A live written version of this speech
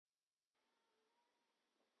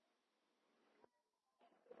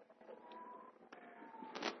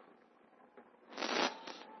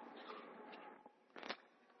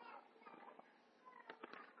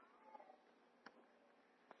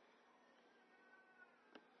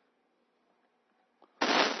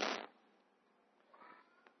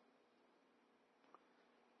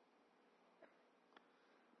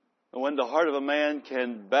when the heart of a man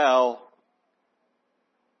can bow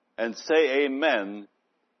and say amen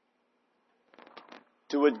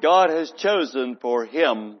to what God has chosen for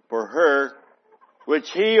him, for her, which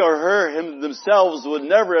he or her themselves would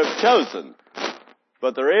never have chosen,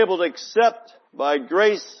 but they're able to accept by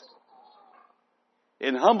grace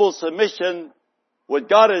in humble submission what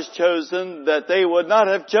God has chosen that they would not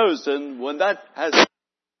have chosen. When that has,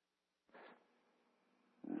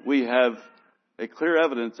 we have a clear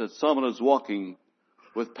evidence that someone is walking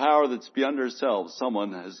with power that's beyond ourselves.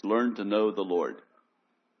 Someone has learned to know the Lord.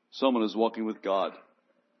 Someone is walking with God.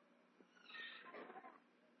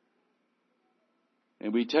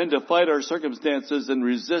 And we tend to fight our circumstances and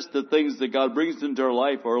resist the things that God brings into our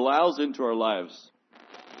life or allows into our lives.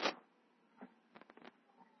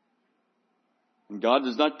 And God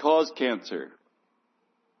does not cause cancer.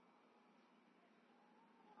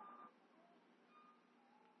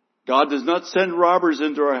 God does not send robbers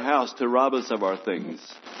into our house to rob us of our things.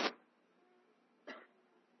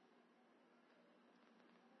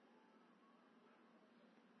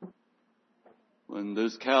 When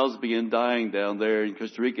those cows began dying down there in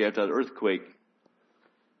Costa Rica after that earthquake,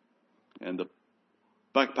 and the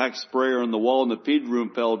backpack sprayer on the wall in the feed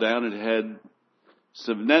room fell down, it had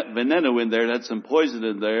some veneno in there. It had some poison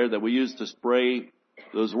in there that we used to spray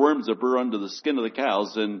those worms that burrow under the skin of the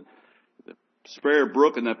cows. And the sprayer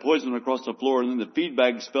broke and that poison went across the floor, and then the feed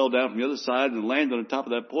bags fell down from the other side and landed on top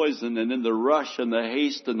of that poison. And then the rush and the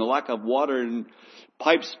haste and the lack of water and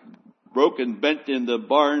pipes broke and bent in the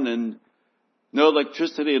barn and no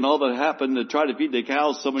electricity and all that happened to try to feed the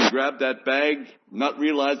cows. Someone grabbed that bag, not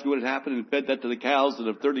realizing what had happened, and fed that to the cows. And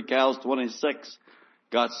of 30 cows, 26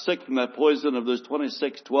 got sick from that poison. Of those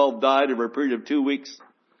 26, 12 died over a period of 2 weeks.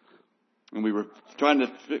 And we were trying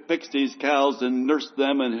to fix these cows and nurse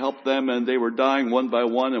them and help them, and they were dying one by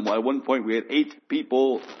one. And at one point we had 8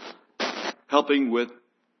 people helping with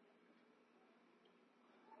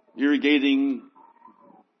irrigating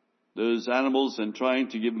those animals and trying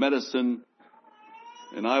to give medicine.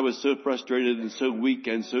 And I was so frustrated and so weak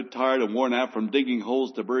and so tired and worn out from digging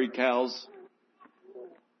holes to bury cows.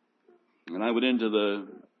 And I went into the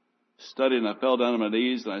study and I fell down on my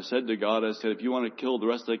knees and I said to God, I said, if you want to kill the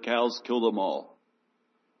rest of the cows, kill them all.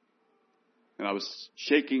 And I was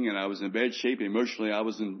shaking and I was in bad shape emotionally. I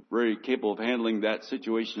wasn't very capable of handling that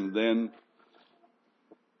situation then.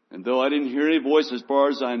 And though I didn't hear any voice as far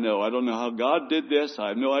as I know, I don't know how God did this. I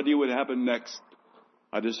have no idea what happened next.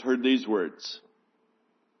 I just heard these words.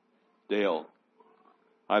 Dale,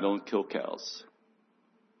 I don't kill cows.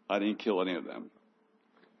 I didn't kill any of them.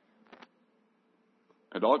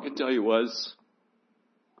 And all I can tell you was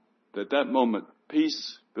that that moment,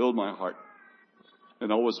 peace filled my heart.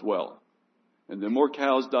 And all was well. And the more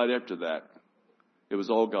cows died after that, it was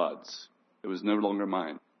all God's. It was no longer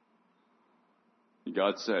mine. And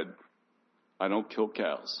God said, I don't kill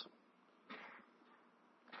cows.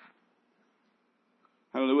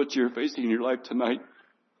 I don't know what you're facing in your life tonight.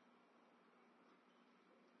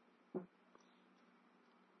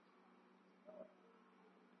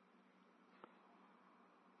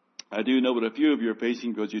 I do know what a few of you are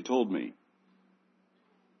facing because you told me.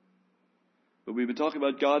 But we've been talking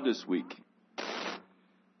about God this week.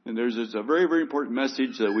 And there's a very, very important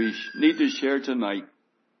message that we need to share tonight.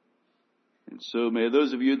 And so may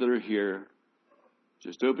those of you that are here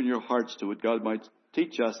just open your hearts to what God might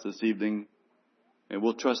teach us this evening. And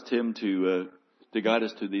we'll trust Him to guide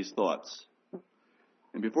us to these thoughts.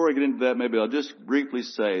 And before I get into that, maybe I'll just briefly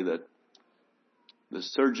say that the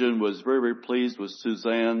surgeon was very, very pleased with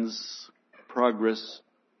Suzanne's progress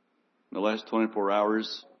in the last 24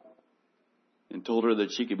 hours and told her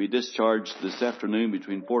that she could be discharged this afternoon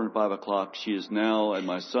between 4 and 5 o'clock. She is now at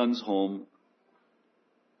my son's home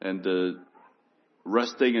and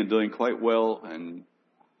resting and doing quite well, and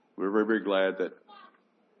we're very, very glad that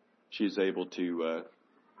she's able to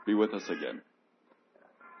be with us again.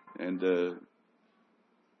 And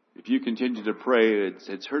if you continue to pray,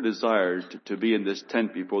 it's her desire to be in this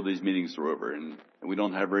tent before these meetings are over. And we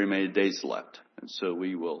don't have very many days left. And so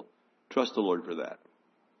we will trust the Lord for that.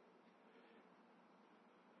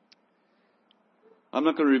 I'm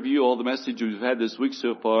not going to review all the messages we've had this week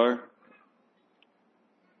so far.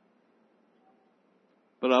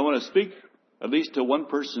 But I want to speak at least to one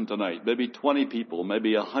person tonight. Maybe 20 people,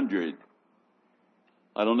 maybe 100.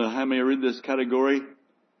 I don't know how many are in this category.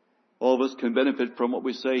 All of us can benefit from what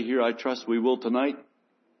we say here. I trust we will tonight.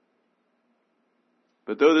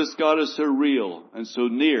 But though this God is so real and so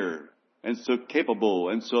near and so capable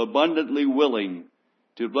and so abundantly willing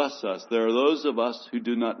to bless us, there are those of us who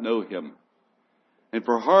do not know Him. And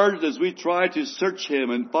for hard as we try to search Him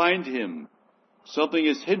and find Him, Something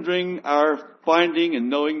is hindering our finding and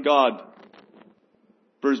knowing God.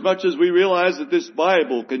 For as much as we realize that this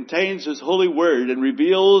Bible contains His holy word and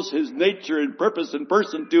reveals His nature and purpose and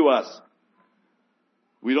person to us,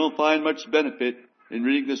 we don't find much benefit in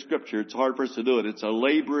reading the Scripture. It's hard for us to do it. It's a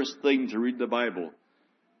laborious thing to read the Bible.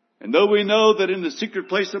 And though we know that in the secret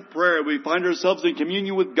place of prayer we find ourselves in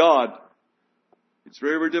communion with God, it's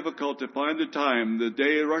very, very difficult to find the time. The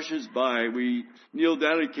day rushes by. We kneel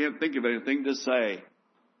down and can't think of anything to say.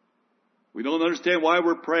 We don't understand why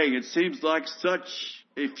we're praying. It seems like such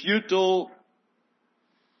a futile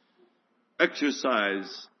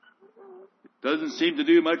exercise. It doesn't seem to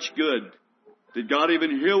do much good. Did God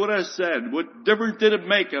even hear what I said? What difference did it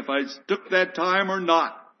make if I took that time or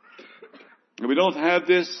not? And we don't have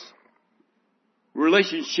this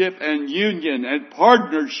relationship and union and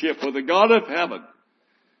partnership with the God of heaven.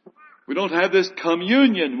 We don't have this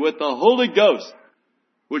communion with the Holy Ghost,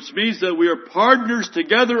 which means that we are partners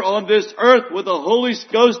together on this earth with the Holy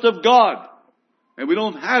Ghost of God. And we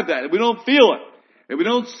don't have that, and we don't feel it, and we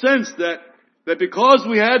don't sense that because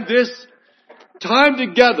we had this time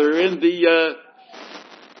together in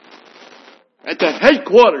at the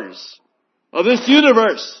headquarters of this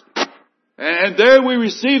universe, and there we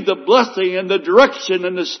received the blessing and the direction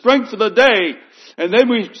and the strength of the day, and then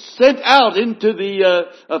we sent out into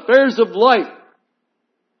the affairs of life,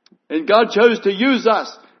 and God chose to use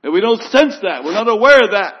us, and we don't sense that, we're not aware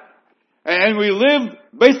of that. And we live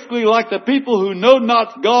basically like the people who know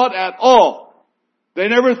not God at all. They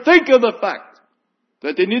never think of the fact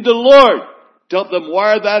that they need the Lord to help them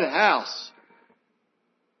wire that house,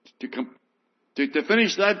 to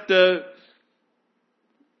finish that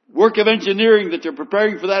work of engineering that they're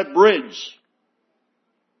preparing for that bridge,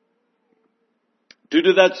 to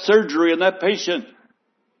do that surgery on that patient,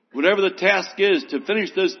 whatever the task is, to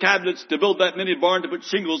finish those cabinets, to build that mini barn, to put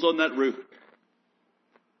shingles on that roof,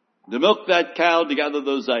 to milk that cow, to gather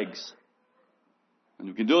those eggs. And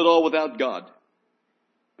you can do it all without God.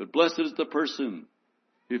 But blessed is the person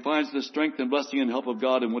who finds the strength and blessing and help of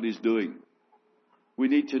God in what he's doing. We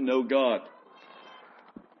need to know God.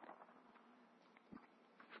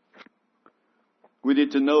 We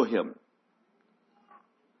need to know Him.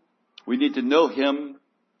 We need to know Him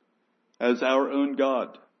as our own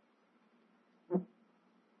God.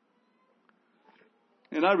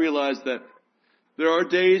 And I realize that there are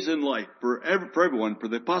days in life for everyone. For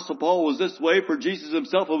the Apostle Paul was this way. For Jesus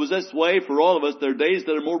Himself it was this way. For all of us, there are days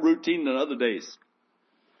that are more routine than other days.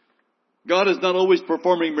 God is not always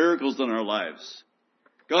performing miracles in our lives.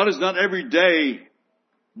 God is not every day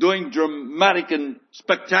doing dramatic and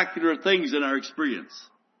spectacular things in our experience.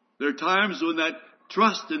 There are times when that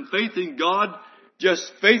trust and faith in God,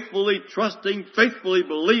 just faithfully trusting, faithfully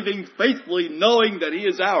believing, faithfully knowing that He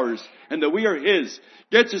is ours and that we are His,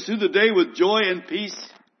 gets us through the day with joy and peace,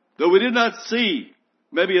 though we did not see,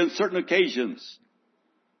 maybe on certain occasions,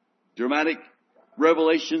 dramatic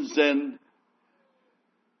revelations and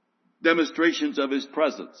demonstrations of His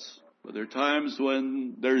presence. But there are times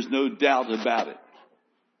when there's no doubt about it.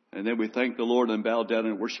 And then we thank the Lord and bow down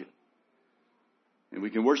and worship. And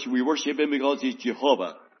we worship Him because He's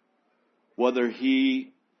Jehovah. Whether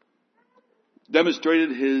He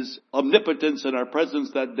demonstrated His omnipotence in our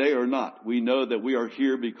presence that day or not, we know that we are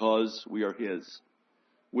here because we are His.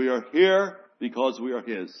 We are here because we are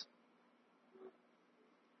His.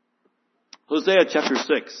 Hosea chapter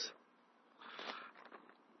 6.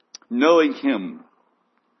 Knowing Him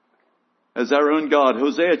as our own God.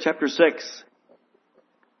 Hosea chapter 6.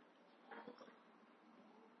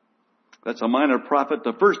 That's a minor prophet,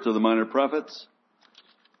 the first of the minor prophets.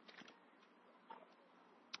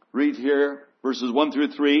 Read here, verses 1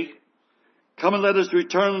 through 3. Come and let us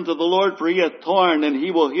return unto the Lord, for He hath torn, and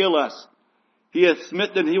He will heal us. He hath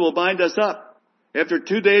smitten, and He will bind us up. After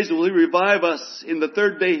 2 days will He revive us. In the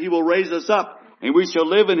third day He will raise us up, and we shall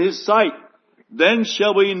live in His sight. Then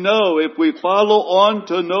shall we know if we follow on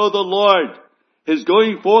to know the Lord. His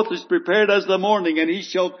going forth is prepared as the morning, and He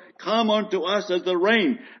shall come unto us as the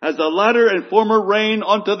rain, as the latter and former rain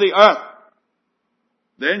unto the earth.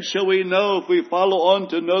 Then shall we know if we follow on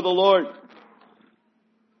to know the Lord.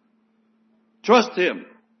 Trust Him.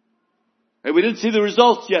 And we didn't see the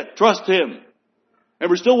results yet. Trust Him. And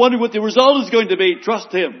we're still wondering what the result is going to be.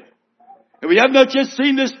 Trust Him. And we have not yet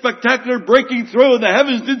seen this spectacular breaking through and the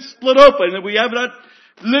heavens didn't split open, and we have not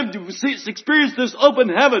experienced this open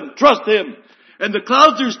heaven. Trust Him. And the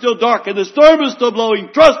clouds are still dark and the storm is still blowing.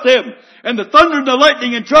 Trust Him. And the thunder and the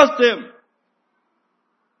lightning, and trust Him.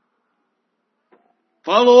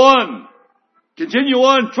 Follow on. Continue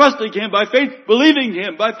on trusting Him by faith, believing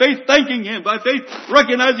Him, by faith thanking Him, by faith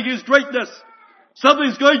recognizing His greatness.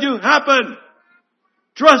 Something's going to happen.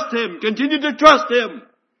 Trust Him. Continue to trust Him,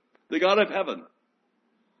 the God of heaven.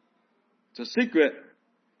 It's a secret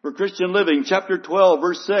for Christian living. Chapter 12,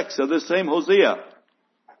 verse 6 of this same Hosea.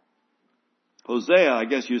 Hosea, I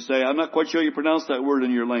guess you say. I'm not quite sure you pronounce that word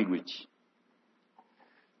in your language.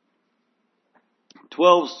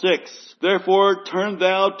 12:6. Therefore turn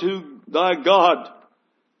thou to thy God.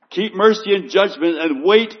 Keep mercy and judgment and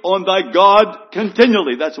wait on thy God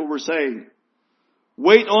continually. That's what we're saying.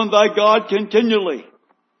 Wait on thy God continually.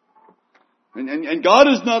 And God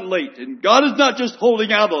is not late. And God is not just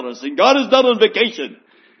holding out on us. And God is not on vacation.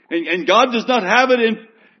 And God does not have it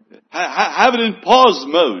in pause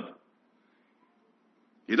mode.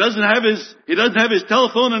 He doesn't have his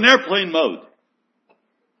telephone in airplane mode.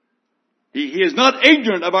 He is not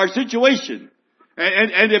ignorant of our situation.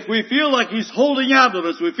 And if we feel like He's holding out on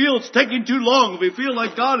us, we feel it's taking too long, we feel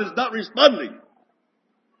like God is not responding,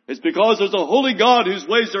 it's because there's a holy God whose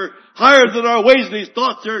ways are higher than our ways and His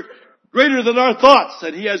thoughts are greater than our thoughts,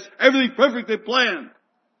 and He has everything perfectly planned.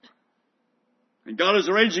 And God is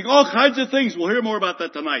arranging all kinds of things. We'll hear more about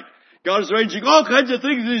that tonight. God is arranging all kinds of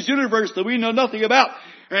things in His universe that we know nothing about.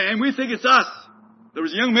 And we think it's us. There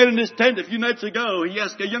was a young man in this tent a few nights ago. He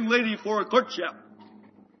asked a young lady for a courtship.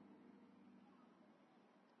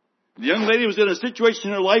 The young lady was in a situation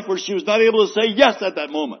in her life where she was not able to say yes at that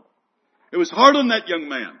moment. It was hard on that young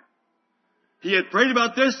man. He had prayed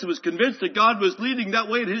about this and was convinced that God was leading that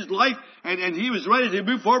way in his life, and he was ready to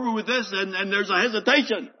move forward with this, and there's a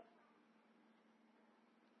hesitation.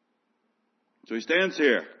 So he stands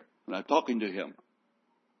here, and I'm talking to him.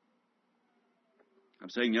 I'm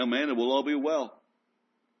saying, young man, it will all be well.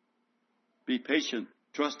 Be patient.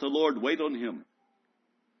 Trust the Lord. Wait on Him.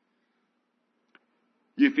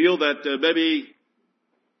 You feel that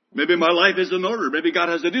maybe my life is in order. Maybe God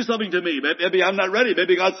has to do something to me. Maybe I'm not ready.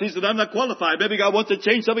 Maybe God sees that I'm not qualified. Maybe God wants to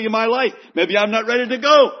change something in my life. Maybe I'm not ready to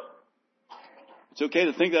go. It's okay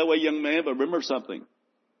to think that way, young man, but remember something.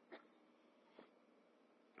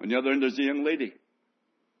 On the other end, there's a young lady.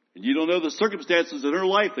 And you don't know the circumstances in her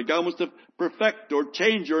life that God wants to perfect or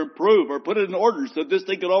change or improve or put it in order so this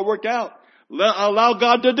thing can all work out. Allow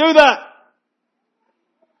God to do that.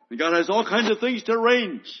 And God has all kinds of things to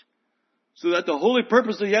arrange so that the holy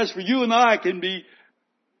purpose that He has for you and I can be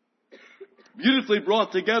beautifully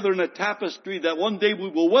brought together in a tapestry that one day we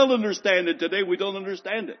will well understand, and today we don't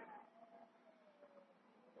understand it.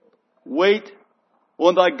 Wait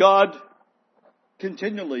on thy God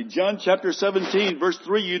continually. John chapter 17, verse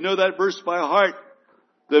 3, you know that verse by heart.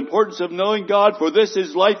 The importance of knowing God, for this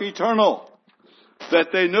is life eternal. That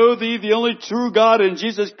they know Thee, the only true God, and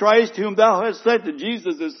Jesus Christ, whom Thou hast sent. And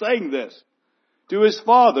Jesus is saying this to His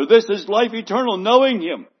Father. This is life eternal, knowing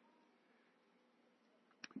Him.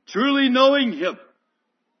 Truly knowing Him.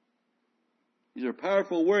 These are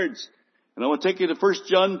powerful words. And I want to take you to 1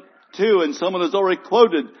 John 2, and someone has already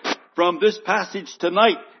quoted from this passage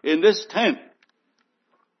tonight in this tent.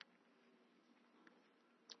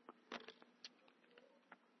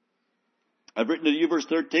 I've written to you, verse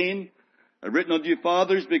 13, I've written unto you,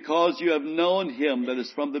 fathers, because you have known Him that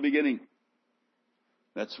is from the beginning.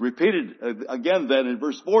 That's repeated again then in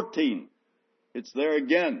verse 14. It's there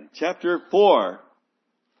again. Chapter 4,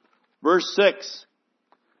 verse 6.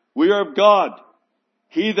 We are of God.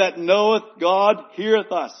 He that knoweth God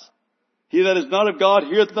heareth us. He that is not of God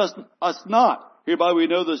heareth us not. Hereby we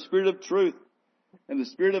know the spirit of truth and the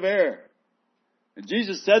spirit of error. And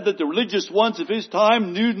Jesus said that the religious ones of His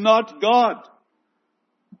time knew not God.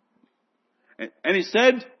 And He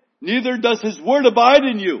said, neither does His word abide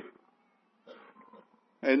in you.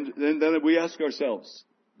 And then we ask ourselves,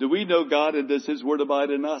 do we know God, and does His word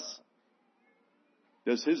abide in us?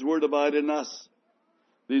 Does His word abide in us?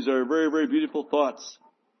 These are very, very beautiful thoughts.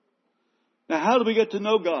 Now, how do we get to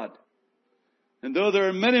know God? And though there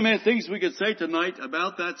are many, many things we could say tonight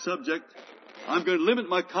about that subject, I'm going to limit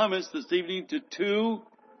my comments this evening to two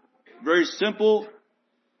very simple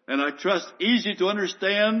and I trust easy to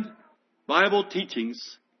understand Bible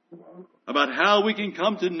teachings about how we can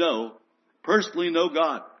come to personally know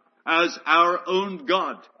God as our own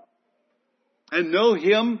God. And know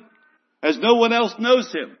Him as no one else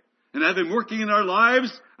knows Him. And have Him working in our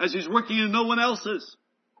lives as He's working in no one else's.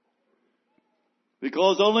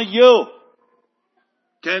 Because only you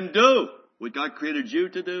can do what God created you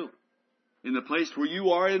to do in the place where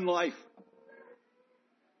you are in life.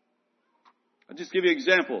 I'll just give you an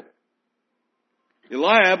example.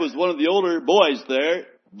 Eliab was one of the older boys there,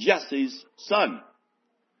 Jesse's son.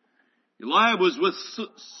 Eliab was with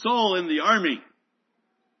Saul in the army.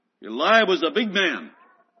 Eliab was a big man.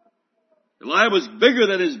 Eliab was bigger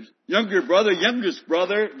than his youngest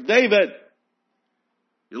brother, David.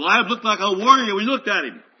 Eliab looked like a warrior when he looked at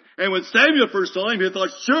him. And when Samuel first saw him, he thought,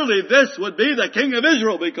 surely this would be the king of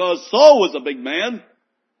Israel, because Saul was a big man.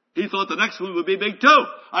 He thought the next one would be big too.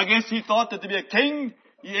 I guess he thought that to be a king,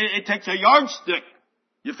 it takes a yardstick.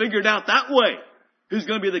 You figured out that way. Who's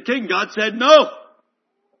going to be the king? God said no.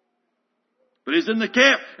 But he's in the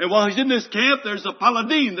camp. And while he's in this camp, there's a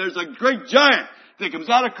paladin. There's a great giant that comes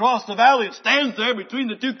out across the valley and stands there between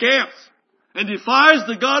the two camps and defies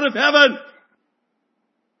the God of heaven.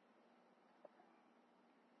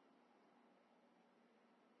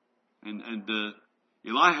 And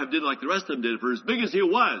Eliab did like the rest of them did. For as big as he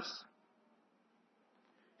was,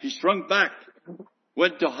 he shrunk back,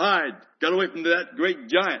 went to hide, got away from that great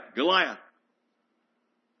giant, Goliath.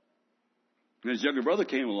 And his younger brother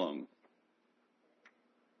came along.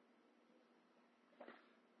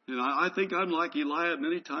 And I think I'm like Eliab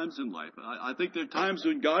many times in life. I think there are times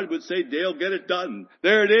when God would say, Dale, get it done.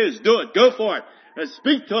 There it is. Do it. Go for it. And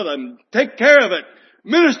speak to them. Take care of it.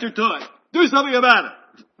 Minister to it. Do something about it.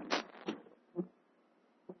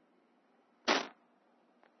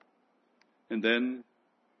 And then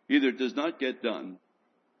either it does not get done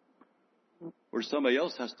or somebody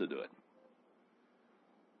else has to do it.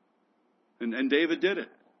 And David did it.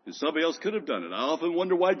 And somebody else could have done it. I often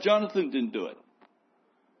wonder why Jonathan didn't do it.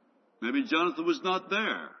 Maybe Jonathan was not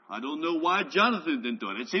there. I don't know why Jonathan didn't do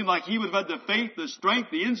it. It seemed like he would have had the faith, the strength,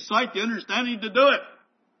 the insight, the understanding to do it.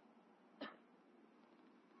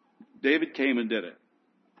 David came and did it.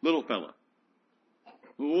 Little fella.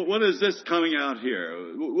 What is this coming out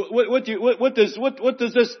here? What is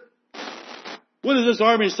this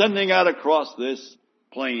army sending out across this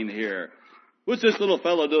plain here? What's this little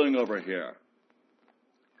fellow doing over here?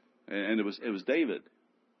 And it was David.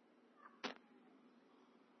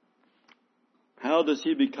 How does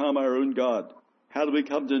he become our own God? How do we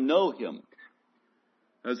come to know him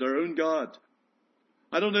as our own God?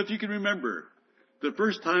 I don't know if you can remember the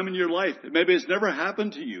first time in your life. Maybe it's never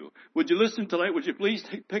happened to you. Would you listen tonight? Would you please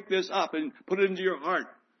pick this up and put it into your heart?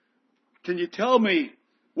 Can you tell me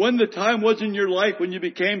when the time was in your life when you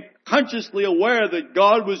became consciously aware that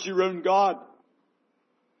God was your own God?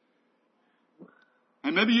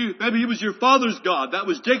 And maybe he was your father's God. That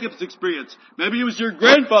was Jacob's experience. Maybe he was your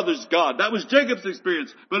grandfather's God. That was Jacob's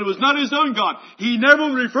experience. But it was not his own God. He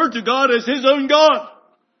never referred to God as his own God.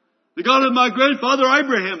 The God of my grandfather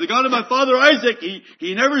Abraham, the God of my father Isaac,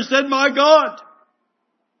 he never said my God.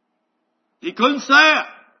 He couldn't say it.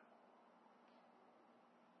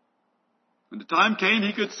 When the time came,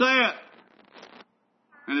 he could say it.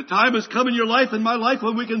 And the time has come in your life and my life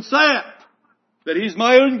when we can say it. That he's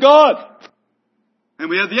my own God. And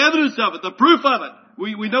we have the evidence of it, the proof of it.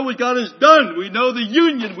 We know what God has done. We know the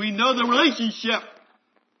union. We know the relationship.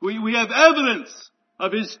 We have evidence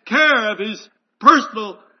of his care, of his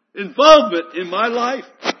personal involvement in my life.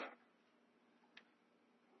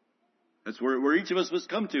 That's where each of us must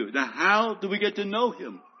come to. Now, how do we get to know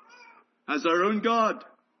him as our own God?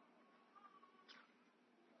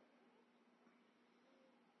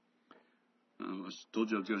 I told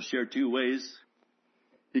you I was going to share two ways.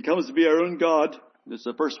 He comes to be our own God. This is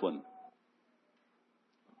the first one.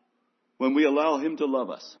 When we allow him to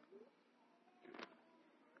love us.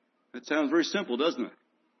 That sounds very simple, doesn't it?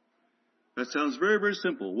 That sounds very, very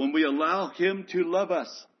simple. When we allow him to love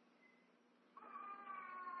us.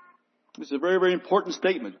 It's a very, very important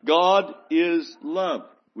statement. God is love.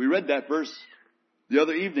 We read that verse the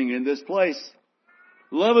other evening in this place.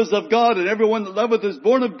 Love is of God, and everyone that loveth is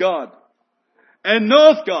born of God, and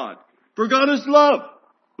knoweth God. For God is love.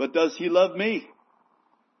 But does he love me?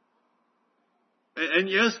 And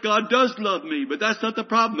yes, God does love me, but that's not the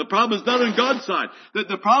problem. The problem is not on God's side.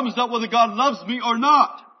 The problem is not whether God loves me or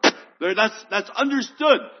not. That's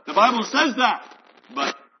understood. The Bible says that.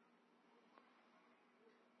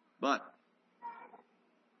 But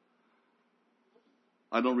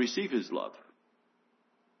I don't receive his love.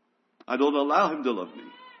 I don't allow him to love me.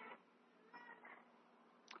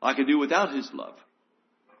 I can do without his love.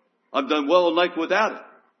 I've done well in life without it.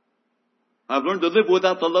 I've learned to live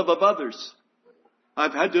without the love of others.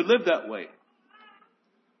 I've had to live that way.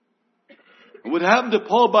 What happened to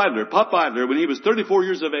Pop Beidler, when he was 34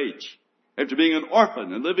 years of age, after being an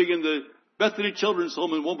orphan and living in the Bethany Children's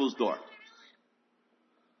Home in Womblesdorf?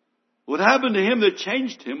 What happened to him that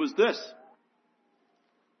changed him was this.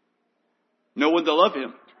 No one to love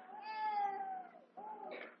him.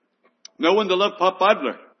 No one to love Pop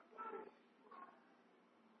Beidler.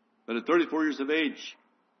 But at 34 years of age,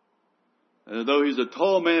 and though he's a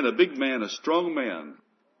tall man, a big man, a strong man,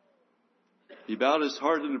 he bowed his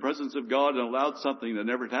heart in the presence of God and allowed something that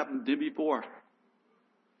never happened to him before.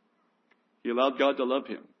 He allowed God to love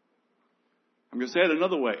him. I'm going to say it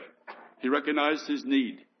another way. He recognized his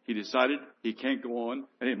need. He decided he can't go on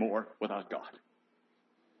anymore without God.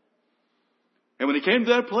 And when he came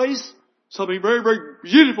to that place, something very, very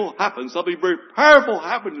beautiful happened. Something very powerful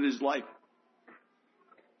happened in his life.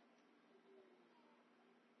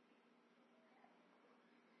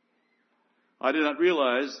 I did not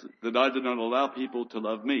realize that I did not allow people to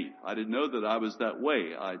love me. I didn't know that I was that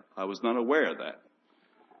way. I was not aware of that.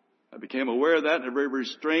 I became aware of that in a very, very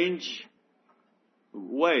strange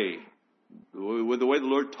way. With the way the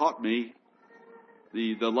Lord taught me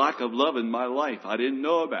the lack of love in my life. I didn't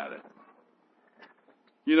know about it.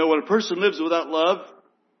 You know, when a person lives without love,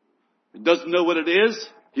 doesn't know what it is,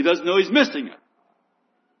 he doesn't know he's missing it.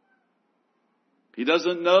 He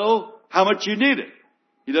doesn't know how much you need it.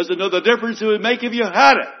 He doesn't know the difference it would make if you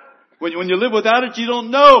had it. When you live without it, you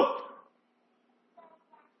don't know.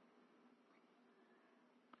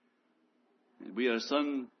 We had a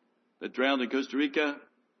son that drowned in Costa Rica.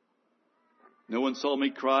 No one saw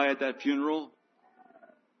me cry at that funeral.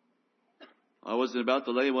 I wasn't about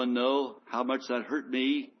to let anyone know how much that hurt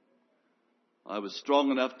me. I was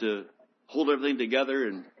strong enough to hold everything together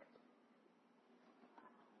and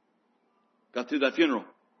got through that funeral.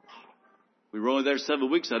 We were only there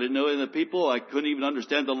 7 weeks. I didn't know any of the people. I couldn't even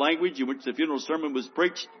understand the language in which the funeral sermon was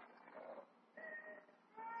preached.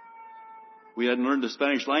 We hadn't learned the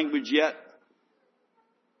Spanish language yet.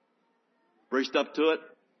 Braced up to it.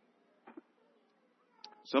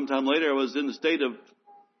 Sometime later, I was in the state of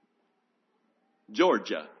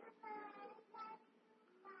Georgia.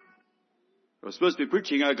 I was supposed to be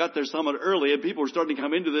preaching. I got there somewhat early, and people were starting to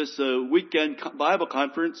come into this weekend Bible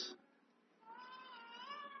conference.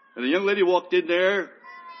 And a young lady walked in there.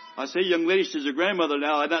 I say young lady, she's a grandmother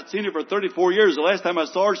now. I'd not seen her for 34 years. The last time I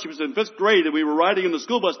saw her, she was in 5th grade, and we were riding in the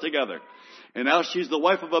school bus together. And now she's the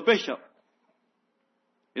wife of a bishop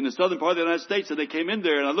in the southern part of the United States. And they came in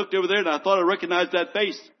there, and I looked over there, and I thought I recognized that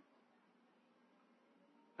face.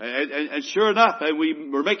 And sure enough, and we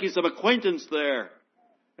were making some acquaintance there.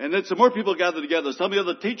 And then some more people gathered together. Some of the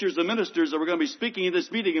other teachers and ministers that were going to be speaking in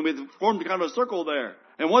this meeting, and we formed kind of a circle there.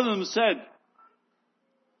 And one of them said,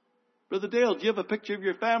 Brother Dale, do you have a picture of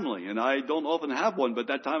your family? And I don't often have one, but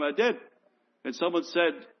that time I did. And someone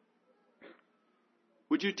said,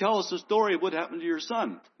 would you tell us the story of what happened to your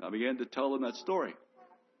son? I began to tell them that story.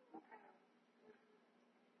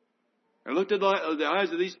 I looked at the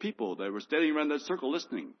eyes of these people that were standing around that circle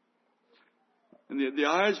listening. And the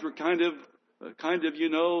eyes were kind of,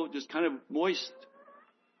 just kind of moist.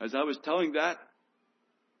 As I was telling that,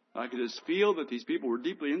 I could just feel that these people were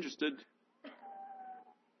deeply interested.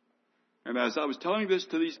 And as I was telling this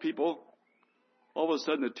to these people, all of a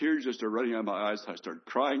sudden the tears just started running out of my eyes. I started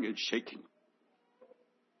crying and shaking.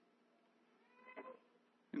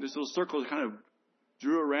 And this little circle kind of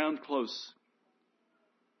drew around close.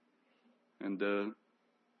 And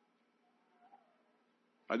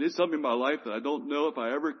I did something in my life that I don't know if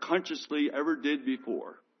I ever consciously ever did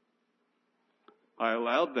before. I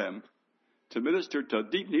allowed them to minister to a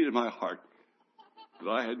deep need in my heart that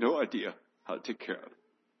I had no idea how to take care of.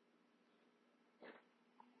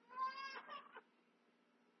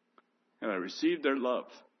 And I received their love.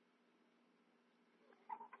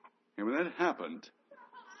 And when that happened,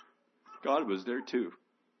 God was there too.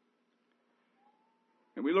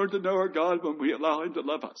 And we learn to know our God when we allow Him to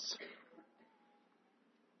love us.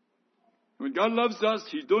 When God loves us,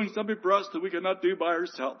 He's doing something for us that we cannot do by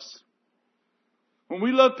ourselves. When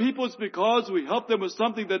we love people, it's because we help them with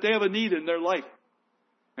something that they have a need in their life.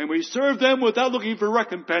 And we serve them without looking for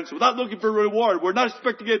recompense, without looking for reward. We're not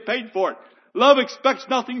expecting to get paid for it. Love expects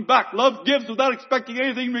nothing back. Love gives without expecting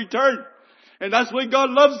anything in return. And that's the way God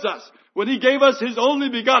loves us. When He gave us His only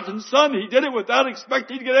begotten Son, He did it without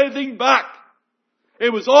expecting to get anything back.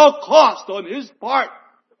 It was all cost on His part.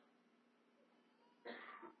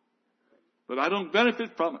 But I don't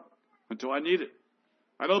benefit from it until I need it.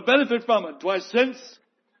 I don't benefit from it until I sense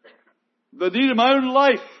the need in my own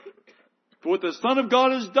life for what the Son of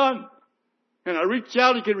God has done. And I reach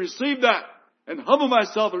out and can receive that and humble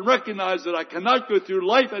myself and recognize that I cannot go through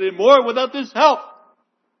life anymore without this help.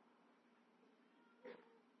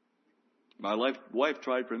 My wife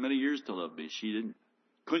tried for many years to love me. She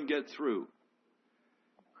couldn't get through.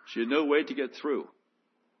 She had no way to get through.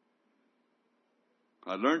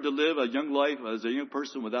 I learned to live a young life as a young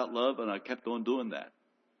person without love, and I kept on doing that.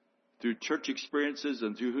 Through church experiences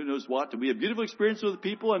and through who knows what. And we had beautiful experiences with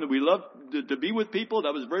people, and we loved to be with people.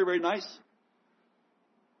 That was very, very nice.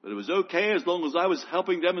 But it was okay as long as I was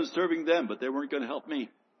helping them and serving them, but they weren't going to help me.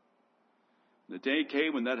 The day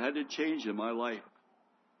came when that had to change in my life.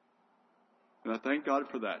 And I thank God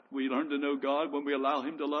for that. We learn to know God when we allow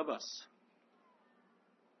Him to love us.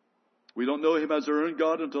 We don't know Him as our own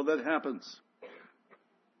God until that happens.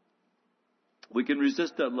 We can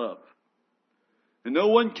resist that love. And no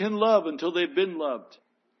one can love until they've been loved.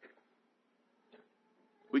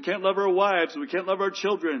 We can't love our wives. We can't love our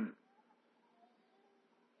children.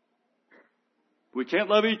 We can't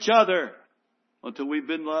love each other until we've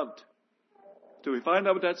been loved. Till we find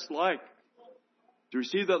out what that's like. To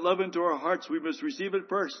receive that love into our hearts, we must receive it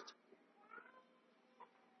first.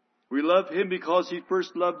 We love Him because He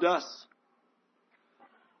first loved us.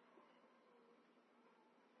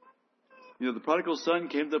 You know, the prodigal son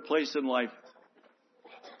came to a place in life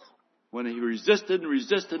when he resisted,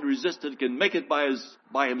 could make it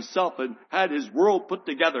by himself and had his world put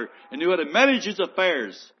together and knew how to manage his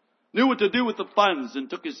affairs, knew what to do with the funds, and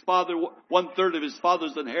took his father 1/3 of his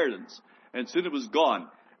father's inheritance. And soon it was gone.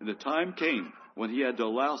 And the time came when he had to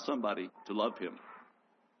allow somebody to love him.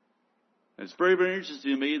 And it's very, very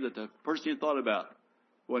interesting to me that the person he thought about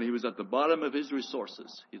when he was at the bottom of his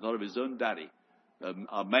resources, he thought of his own daddy.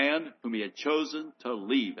 A man whom he had chosen to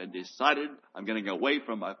leave and decided, I'm getting away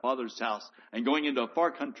from my father's house and going into a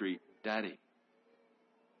far country. Daddy,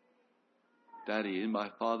 in my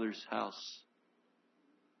father's house.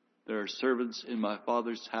 There are servants in my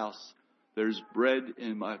father's house. There's bread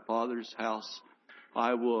in my father's house.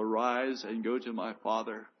 I will arise and go to my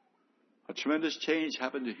father. A tremendous change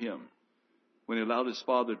happened to him when he allowed his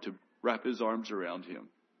father to wrap his arms around him.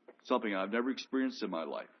 Something I've never experienced in my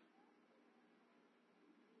life.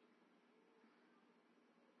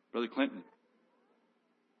 Brother Clinton,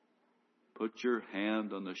 put your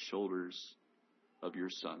hand on the shoulders of your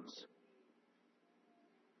sons.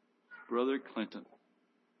 Brother Clinton,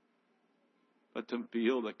 let them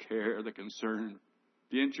feel the care, the concern,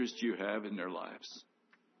 the interest you have in their lives.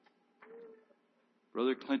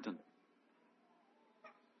 Brother Clinton,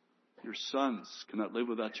 your sons cannot live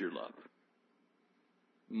without your love.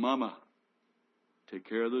 Mama, take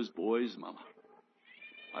care of those boys, Mama.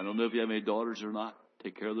 I don't know if you have any daughters or not.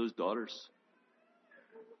 Take care of those daughters.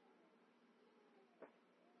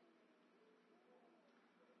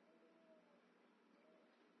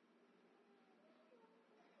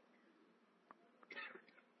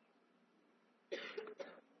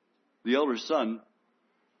 The elder son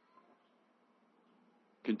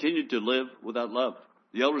continued to live without love.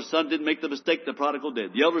 The elder son didn't make the mistake the prodigal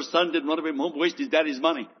did. The elder son didn't want to bring home waste his daddy's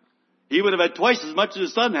money. He would have had twice as much as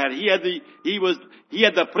his son had. He had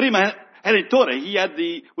the prima genitura. He had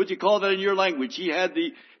the, what you call that in your language?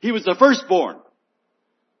 He was the firstborn.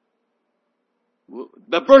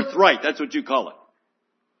 The birthright, that's what you call it.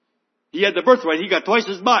 He had the birthright. He got twice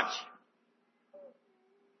as much.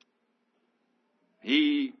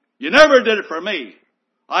 You never did it for me.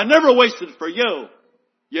 I never wasted it for you.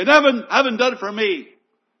 You haven't done it for me.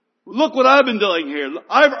 Look what I've been doing here.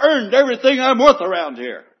 I've earned everything I'm worth around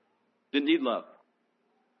here. Didn't need love.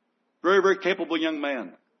 Very, very capable young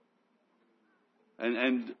man.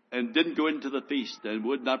 And didn't go into the feast and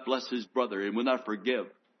would not bless his brother and would not forgive.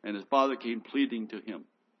 And his father came pleading to him.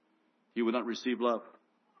 He would not receive love.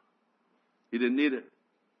 He didn't need it.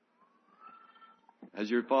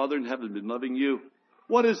 Has your Father in heaven been loving you?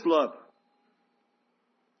 What is love?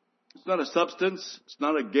 It's not a substance. It's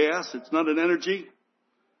not a gas. It's not an energy.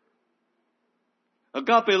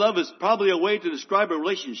 Agape love is probably a way to describe a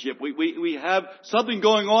relationship. We have something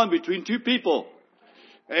going on between two people.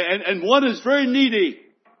 And one is very needy.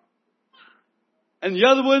 And the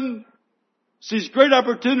other one sees great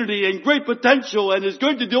opportunity and great potential and is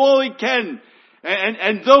going to do all he can.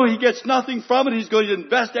 And though he gets nothing from it, he's going to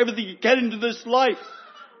invest everything he can into this life.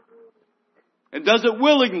 And does it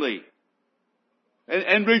willingly.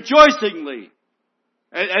 And rejoicingly.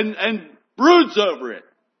 And broods over it.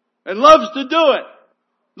 And loves to do it.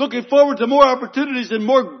 Looking forward to more opportunities and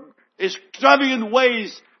more extravagant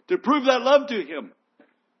ways to prove that love to him.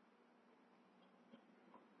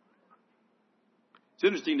 It's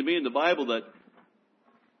interesting to me in the Bible that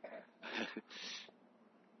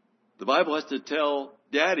the Bible has to tell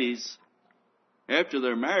daddies after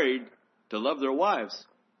they're married to love their wives.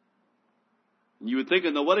 And you would think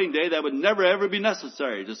on the wedding day that would never ever be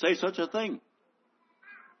necessary to say such a thing.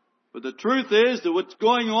 But the truth is that what's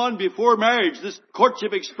going on before marriage, this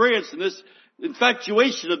courtship experience and this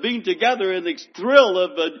infatuation of being together and the thrill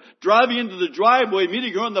of driving into the driveway,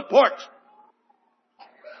 meeting her on the porch,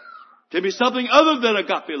 can be something other than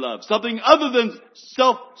agape love, something other than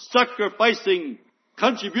self-sacrificing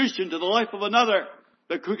contribution to the life of another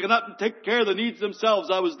that cannot take care of the needs themselves.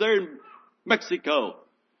 I was there in Mexico,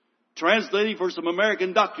 translating for some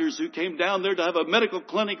American doctors who came down there to have a medical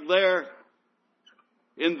clinic there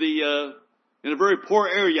in a very poor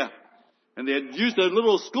area. And they had used a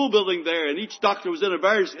little school building there, and each doctor was in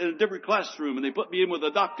a different classroom, and they put me in with a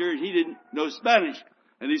doctor, and he didn't know Spanish.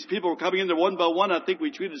 And these people were coming in there one by one. I think we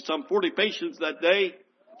treated some 40 patients that day,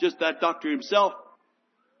 just that doctor himself.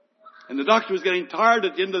 And the doctor was getting tired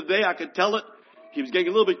at the end of the day. I could tell it. He was getting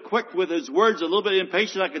a little bit quick with his words, a little bit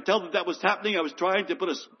impatient. I could tell that was happening. I was trying to put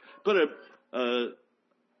a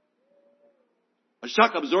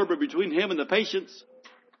shock absorber between him and the patients,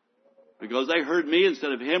 because they heard me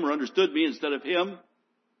instead of him, or understood me instead of him.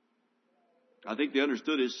 I think they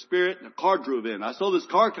understood his spirit, and a car drove in. I saw this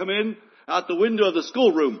car come in out the window of the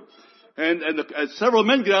schoolroom, and several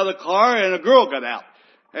men get out of the car, and a girl got out.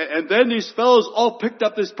 And then these fellows all picked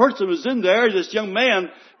up this person who was in there, this young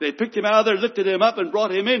man. They picked him out of there, lifted him up, and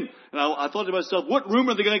brought him in. And I thought to myself, what room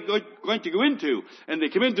are they going to go into? And they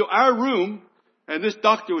came into our room, and this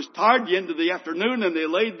doctor was tired at the end of the afternoon, and they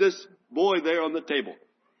laid this boy there on the table.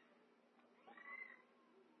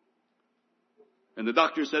 And the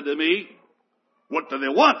doctor said to me, what do they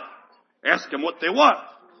want? Ask them what they want.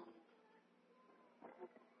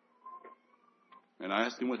 And I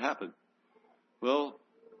asked him what happened. Well,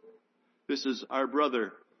 this is our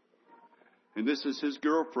brother, and this is his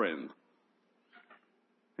girlfriend.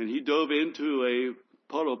 And he dove into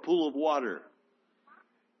a pool of water.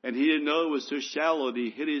 And he didn't know it was so shallow that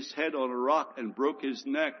he hit his head on a rock and broke his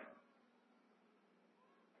neck.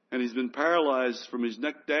 And he's been paralyzed from his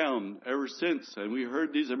neck down ever since. And we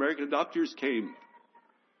heard these American doctors came.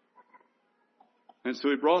 And so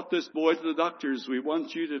we brought this boy to the doctors. We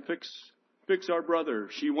want you to fix our brother.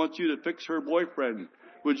 She wants you to fix her boyfriend.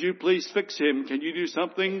 Would you please fix him? Can you do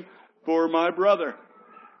something for my brother?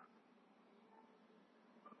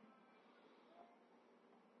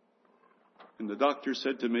 And the doctor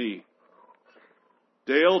said to me,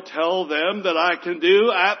 Dale, tell them that I can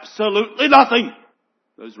do absolutely nothing.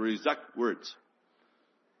 Those were exact words.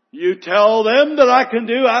 You tell them that I can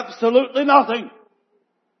do absolutely nothing.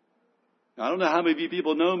 I don't know how many of you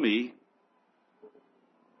people know me,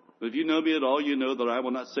 but if you know me at all, you know that I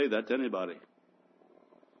will not say that to anybody.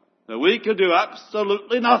 That we can do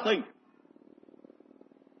absolutely nothing.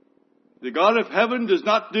 The God of heaven does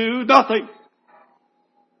not do nothing.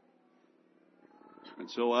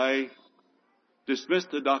 And so I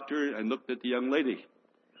dismissed the doctor and looked at the young lady.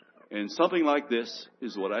 And something like this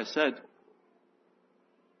is what I said.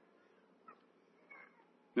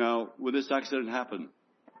 Now, when this accident happened,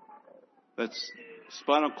 that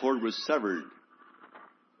spinal cord was severed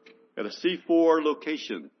at a C4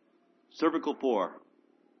 location, cervical 4.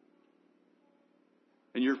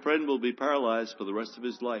 And your friend will be paralyzed for the rest of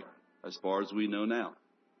his life, as far as we know now.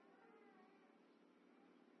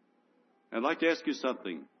 I'd like to ask you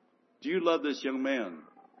something. Do you love this young man?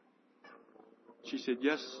 She said,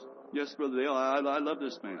 yes, Brother Dale, I love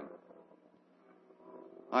this man.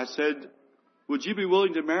 I said, would you be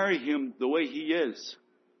willing to marry him the way he is?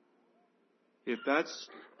 If that's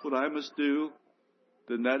what I must do,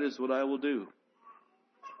 then that is what I will do.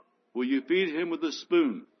 Will you feed him with a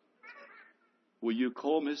spoon? Will you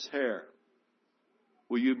comb his hair?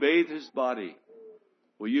 Will you bathe his body?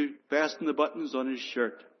 Will you fasten the buttons on his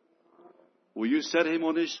shirt? Will you set him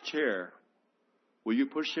on his chair? Will you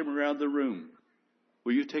push him around the room?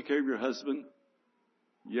 Will you take care of your husband?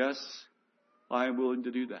 Yes, I am willing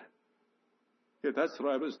to do that. If that's what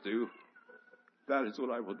I must do, that is what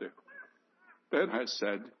I will do. Then I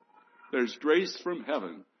said, there's grace from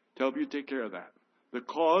heaven to help you take care of that. The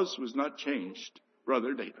cause was not changed,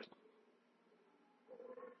 Brother David.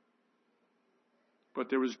 But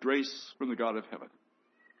there was grace from the God of heaven.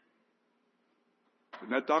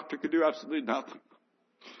 And that doctor could do absolutely nothing.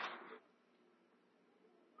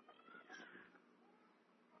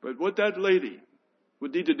 But what that lady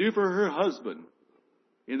would need to do for her husband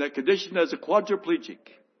in that condition as a quadriplegic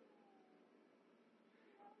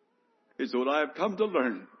is what I have come to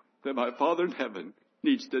learn that my Father in heaven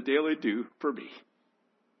needs to daily do for me.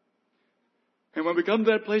 And when we come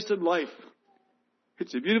to that place in life,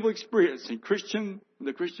 it's a beautiful experience in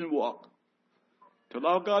the Christian walk to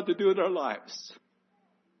allow God to do in our lives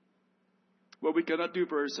what we cannot do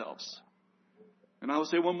for ourselves. And I will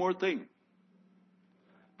say one more thing.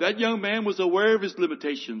 That young man was aware of his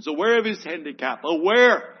limitations, aware of his handicap,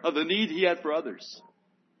 aware of the need he had for others.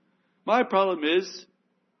 My problem is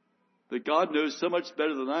that God knows so much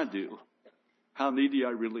better than I do how needy I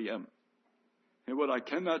really am and what I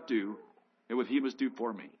cannot do and what he must do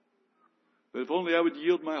for me. But if only I would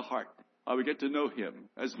yield my heart, I would get to know him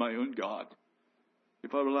as my own God.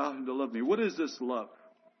 If I would allow him to love me. What is this love?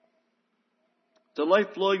 It's a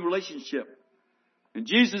life-flowing relationship. And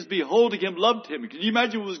Jesus, beholding him, loved him. Can you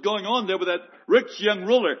imagine what was going on there with that rich young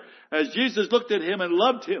ruler as Jesus looked at him and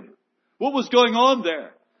loved him? What was going on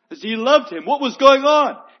there? As he loved him, what was going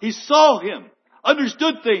on? He saw him,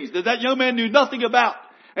 understood things that that young man knew nothing about,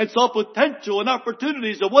 and saw potential and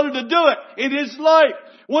opportunities and wanted to do it in his life.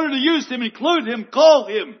 Wanted to use him, include him, call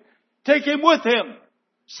him, take him with him,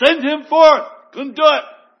 send him forth. Couldn't do it.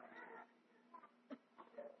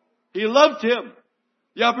 He loved him.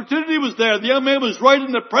 The opportunity was there. The young man was right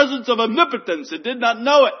in the presence of omnipotence and did not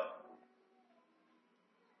know it.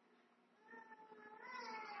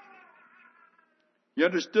 He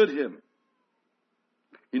understood him.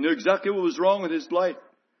 He knew exactly what was wrong in his life.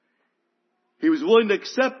 He was willing to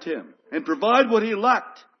accept him and provide what he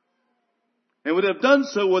lacked, and would have done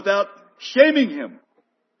so without shaming him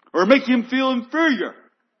or making him feel inferior.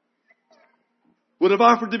 Would have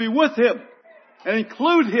offered to be with him and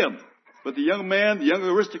include him. But the young man, the young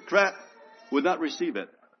aristocrat, would not receive it.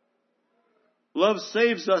 Love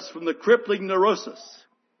saves us from the crippling neurosis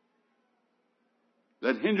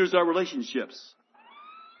that hinders our relationships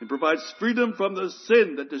and provides freedom from the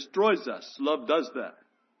sin that destroys us. Love does that.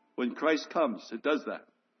 When Christ comes, it does that.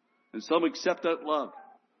 And some accept that love,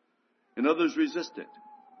 and others resist it.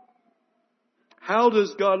 How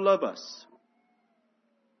does God love us?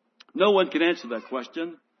 No one can answer that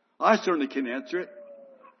question. I certainly can answer it.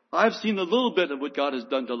 I've seen a little bit of what God has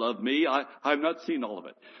done to love me. I've not seen all of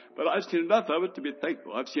it. But I've seen enough of it to be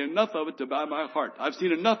thankful. I've seen enough of it to bow my heart. I've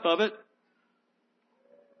seen enough of it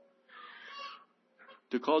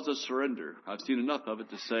to cause a surrender. I've seen enough of it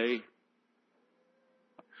to say,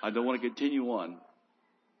 I don't want to continue on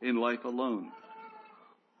in life alone.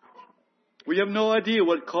 We have no idea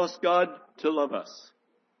what it cost God to love us.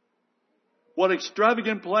 What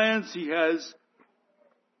extravagant plans He has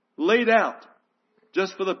laid out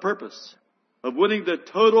just for the purpose of winning the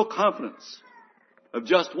total confidence of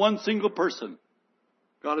just one single person.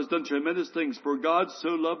 God has done tremendous things. For God so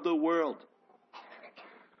loved the world.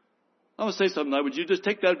 I want to say something now. Would you just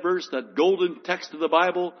take that verse, that golden text of the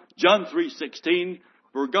Bible, John 3:16,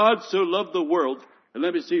 for God so loved the world, and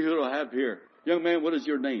let me see who I have here. Young man, what is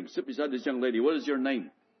your name? Sit beside this young lady. What is your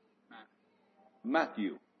name?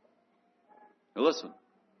 Matthew. Now listen.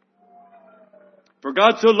 For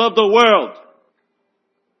God so loved the world.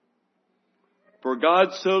 For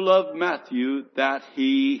God so loved Matthew that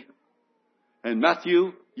He... And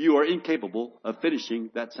Matthew, you are incapable of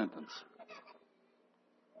finishing that sentence.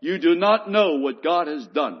 You do not know what God has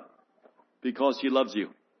done because He loves you.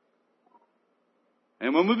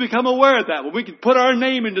 And when we become aware of that, when we can put our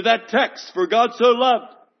name into that text, for God so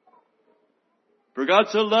loved. For God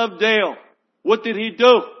so loved Dale. What did He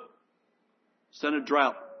do? Sent a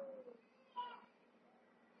drought.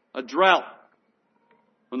 A drought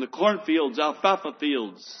on the cornfields, alfalfa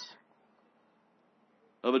fields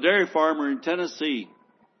of a dairy farmer in Tennessee.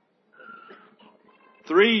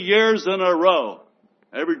 3 years in a row.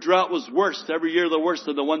 Every drought was worse. Every year the worse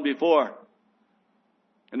than the one before.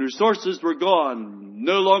 And resources were gone.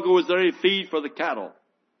 No longer was there any feed for the cattle.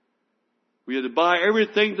 We had to buy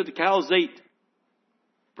everything that the cows ate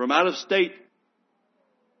from out of state.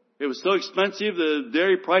 It was so expensive, the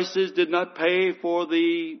dairy prices did not pay for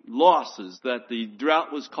the losses that the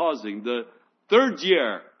drought was causing. The third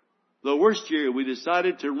year, the worst year, we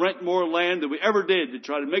decided to rent more land than we ever did to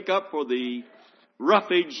try to make up for the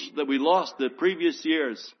roughage that we lost the previous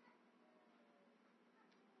years.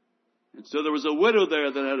 And so there was a widow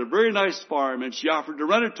there that had a very nice farm, and she offered to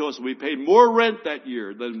rent it to us. We paid more rent that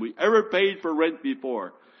year than we ever paid for rent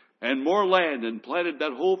before, and more land, and planted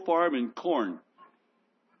that whole farm in corn.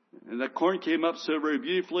 And that corn came up so very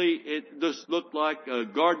beautifully, it just looked like a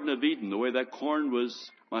Garden of Eden. The way that corn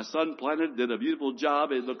was, my son planted, did a beautiful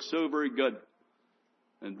job. It looked so very good.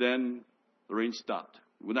 And then the rain stopped.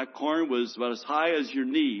 When that corn was about as high as your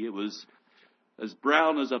knee, it was as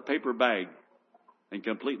brown as a paper bag and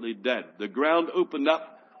completely dead. The ground opened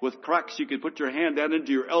up with cracks. You could put your hand down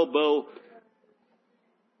into your elbow.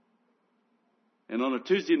 And on a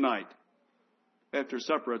Tuesday night, after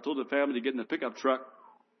supper, I told the family to get in the pickup truck.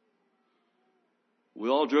 We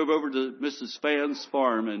all drove over to Mrs. Phan's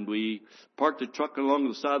farm, and we parked the truck along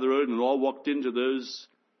the side of the road, and all walked into those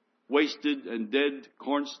wasted and dead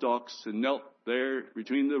corn stalks and knelt there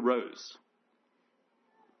between the rows.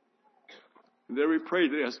 And there we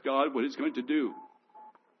prayed and asked God what He's going to do.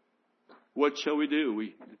 What shall we do?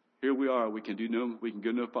 Here we are. We can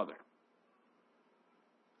go no further.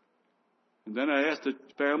 And then I asked the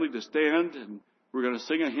family to stand, and we're going to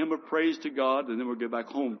sing a hymn of praise to God, and then we'll get back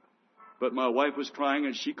home. But my wife was crying,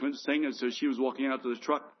 and she couldn't sing, and so she was walking out to the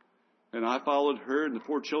truck. And I followed her, and the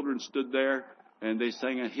 4 children stood there, and they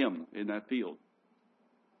sang a hymn in that field.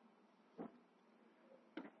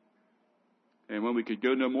 And when we could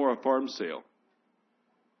go no more, a farm sale.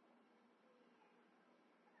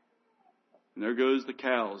 And there goes the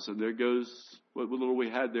cows, and there goes what little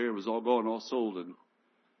we had there. It was all gone, all sold. And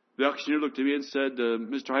the auctioneer looked at me and said,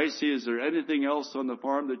 Mr. Heisey, is there anything else on the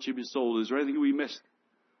farm that should be sold? Is there anything we missed?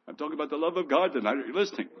 I'm talking about the love of God tonight. Are you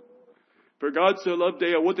listening? For God so loved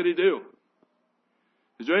Dale, what did he do?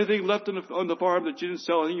 Is there anything left on the farm that you didn't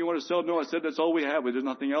sell? Anything you want to sell? No, I said, that's all we have. There's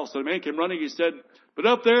nothing else. So the man came running. He said, but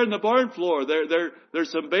up there in the barn floor,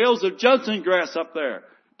 there's some bales of Johnson grass up there.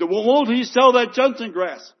 Won't he sell that Johnson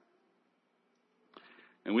grass?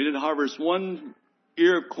 And we didn't harvest one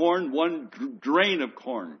ear of corn, one grain of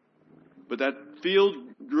corn. But that field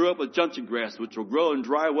grew up with Johnson grass, which will grow in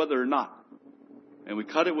dry weather or not. And we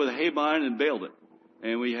cut it with a hay vine and baled it.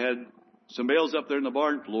 And we had some bales up there in the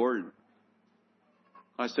barn floor. And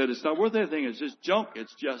I said, it's not worth anything. It's just junk.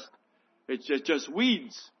 It's just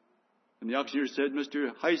weeds. And the auctioneer said,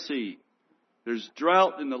 Mr. Heisey, there's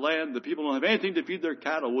drought in the land. The people don't have anything to feed their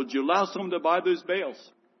cattle. Would you allow someone to buy those bales?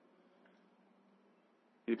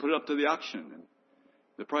 He put it up to the auction. And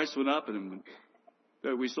the price went up, and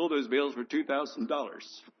we sold those bales for $2,000.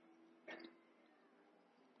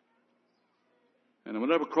 And I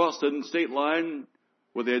went up across the state line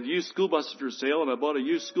where they had used school buses for sale, and I bought a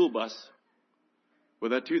used school bus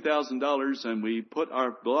with that $2,000, and we put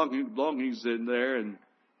our belongings in there and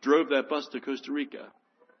drove that bus to Costa Rica.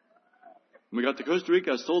 When we got to Costa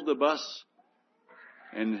Rica, I sold the bus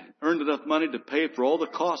and earned enough money to pay for all the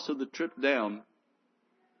costs of the trip down.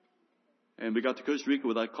 And we got to Costa Rica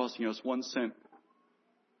without costing us 1 cent.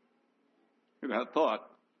 And I thought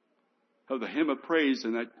of the hymn of praise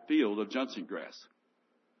in that field of Johnson grass.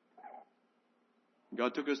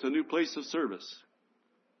 God took us to a new place of service.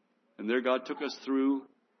 And there God took us through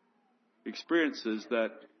experiences that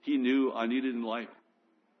He knew I needed in life.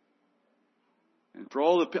 And for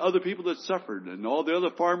all the other people that suffered and all the other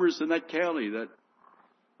farmers in that county that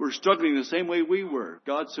were struggling the same way we were,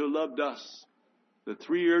 God so loved us. The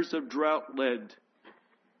 3 years of drought led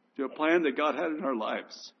to a plan that God had in our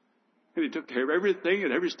lives. And He took care of everything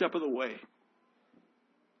at every step of the way.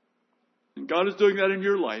 And God is doing that in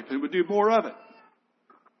your life and would do more of it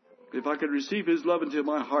if I could receive His love into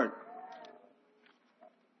my heart.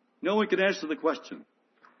 No one can answer the question,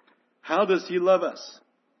 how does He love us?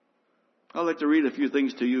 I'd like to read a few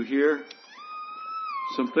things to you here.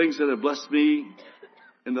 Some things that have blessed me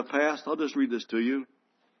in the past. I'll just read this to you.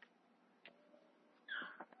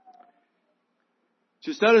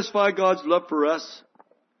 To satisfy God's love for us,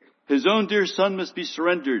 His own dear Son must be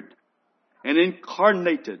surrendered and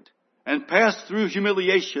incarnated and pass through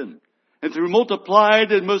humiliation and through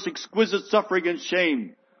multiplied and most exquisite suffering and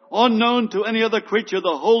shame. Unknown to any other creature,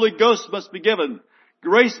 the Holy Ghost must be given.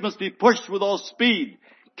 Grace must be pushed with all speed.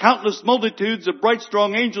 Countless multitudes of bright,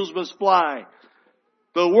 strong angels must fly.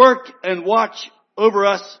 The work and watch over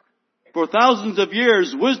us for thousands of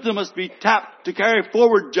years. Wisdom must be tapped to carry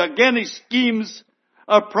forward gigantic schemes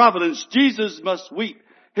of providence. Jesus must weep.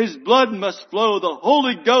 His blood must flow. The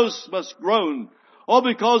Holy Ghost must groan. All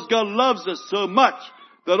because God loves us so much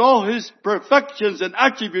that all His perfections and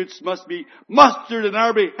attributes must be mustered in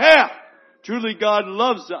our behalf. Truly God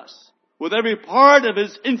loves us with every part of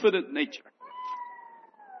His infinite nature.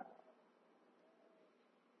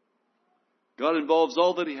 God involves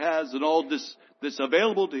all that He has and all this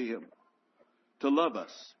available to Him to love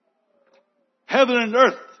us. Heaven and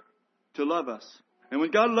earth to love us. And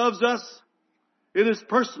when God loves us, it is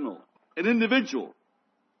personal and individual.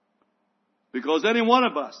 Because any one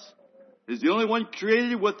of us is the only one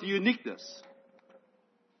created with the uniqueness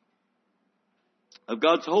of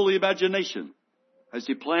God's holy imagination as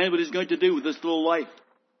He planned what He's going to do with this little life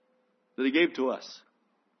that He gave to us,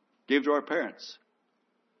 gave to our parents.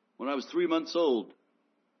 When I was 3 months old,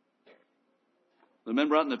 I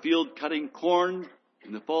remember out in the field cutting corn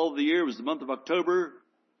in the fall of the year. It was the month of October.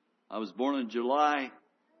 I was born in July.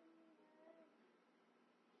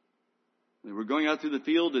 They were going out through the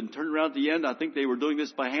field and turned around at the end. I think they were doing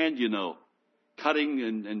this by hand, cutting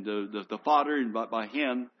and the fodder and by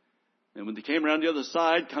hand. And when they came around the other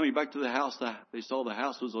side, coming back to the house, they saw the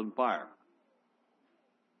house was on fire.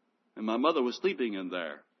 And my mother was sleeping in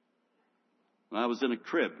there. And I was in a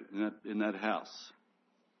crib in that house.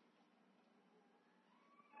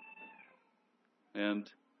 And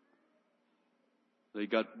they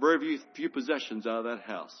got very few possessions out of that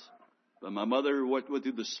house. But my mother went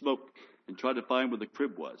through the smoke and tried to find where the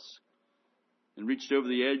crib was. And reached over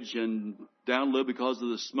the edge and down low because of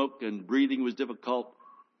the smoke, and breathing was difficult.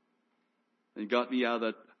 And got me out of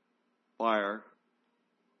that fire.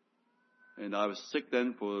 And I was sick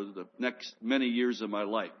then for the next many years of my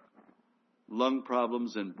life. Lung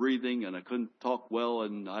problems and breathing, and I couldn't talk well.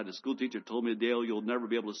 And I had a school teacher told me, Dale, you'll never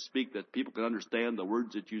be able to speak that people can understand the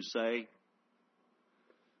words that you say.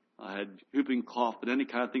 I had whooping cough and any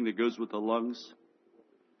kind of thing that goes with the lungs.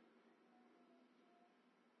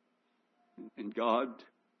 And God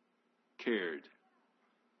cared.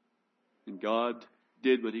 And God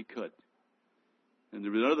did what He could. And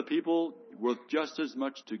there were other people worth just as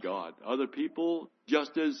much to God. Other people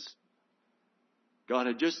just as God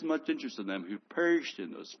had just as much interest in them who perished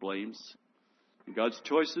in those flames. And God's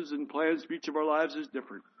choices and plans for each of our lives is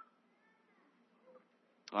different.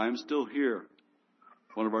 I am still here.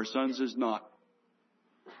 One of our sons is not.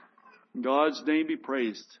 God's name be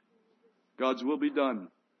praised. God's will be done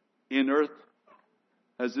in earth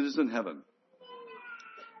as it is in heaven.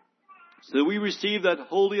 So we receive that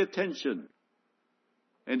holy attention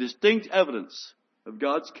and distinct evidence of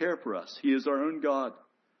God's care for us. He is our own God.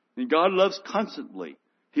 And God loves constantly.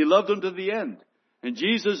 He loved him to the end. And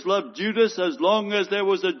Jesus loved Judas as long as there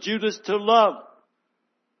was a Judas to love.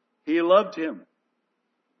 He loved him.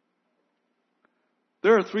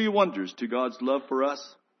 There are 3 wonders to God's love for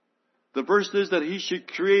us. The first is that He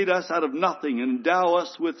should create us out of nothing and endow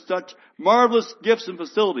us with such marvelous gifts and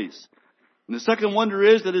facilities. And the second wonder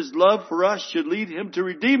is that His love for us should lead Him to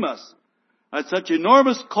redeem us at such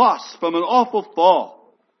enormous costs from an awful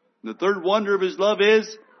fall. And the third wonder of His love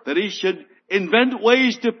is that He should invent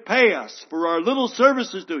ways to pay us for our little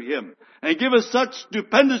services to Him and give us such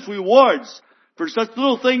stupendous rewards for such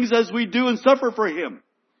little things as we do and suffer for Him.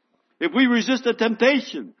 If we resist a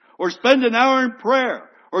temptation, or spend an hour in prayer,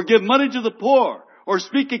 or give money to the poor, or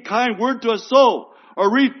speak a kind word to a soul,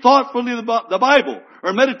 or read thoughtfully the Bible,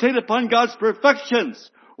 or meditate upon God's perfections,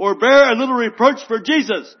 or bear a little reproach for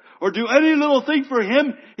Jesus, or do any little thing for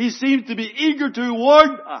Him, He seems to be eager to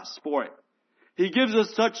reward us for it. He gives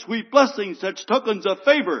us such sweet blessings, such tokens of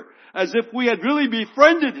favor, as if we had really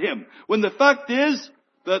befriended Him, when the fact is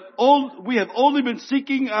that we have only been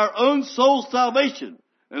seeking our own soul's salvation,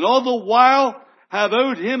 and all the while have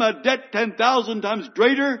owed Him a debt 10,000 times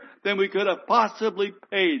greater than we could have possibly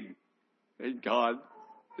paid. And God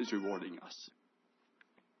is rewarding us.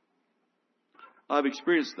 I've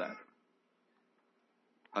experienced that.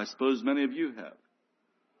 I suppose many of you have.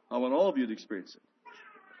 I want all of you to experience it.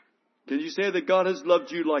 Can you say that God has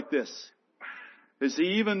loved you like this? Is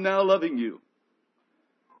He even now loving you?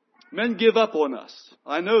 Men give up on us.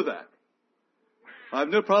 I know that. I have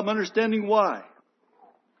no problem understanding why.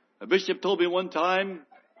 A bishop told me one time,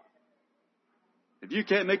 if you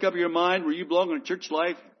can't make up your mind where you belong in church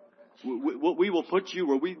life, we will put you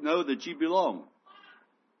where we know that you belong.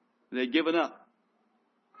 And they'd given up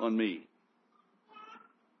on me.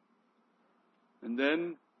 And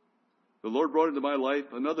then the Lord brought into my life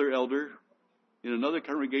another elder in another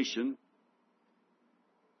congregation.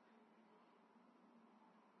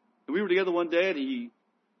 And we were together one day, and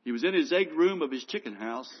he was in his egg room of his chicken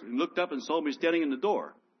house and looked up and saw me standing in the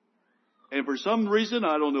door. And for some reason,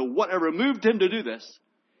 I don't know whatever moved him to do this,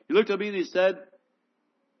 he looked at me and he said,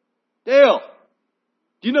 "Dale,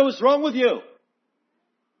 do you know what's wrong with you?"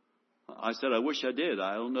 I said, "I wish I did.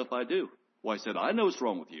 I don't know if I do." Well, I said, "I know what's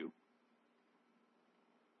wrong with you.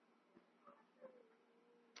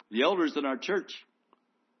 The elders in our church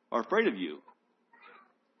are afraid of you,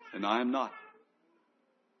 and I am not.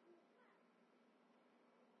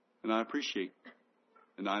 And I appreciate,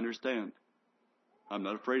 and I understand. I'm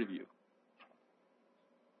not afraid of you."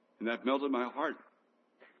 And that melted my heart.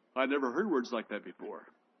 I'd never heard words like that before.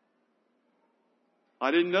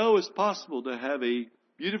 I didn't know it was possible to have a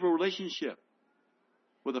beautiful relationship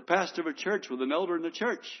with a pastor of a church, with an elder in the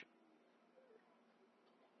church.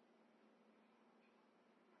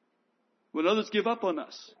 When others give up on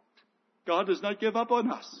us, God does not give up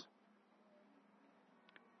on us.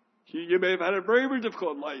 You may have had a very, very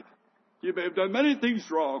difficult life. You may have done many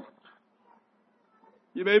things wrong.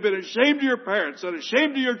 You may have been ashamed of your parents and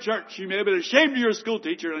ashamed of your church. You may have been ashamed of your school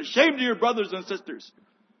teacher and ashamed of your brothers and sisters.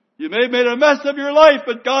 You may have made a mess of your life,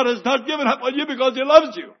 but God has not given up on you because He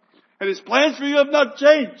loves you. And His plans for you have not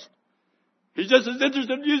changed. He's just as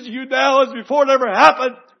interested in using you now as before it ever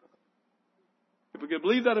happened. If we can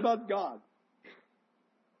believe that about God,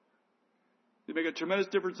 He make a tremendous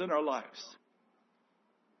difference in our lives.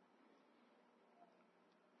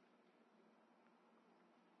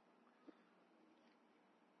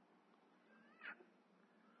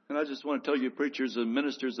 And I just want to tell you, preachers and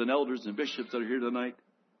ministers and elders and bishops that are here tonight,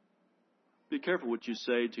 be careful what you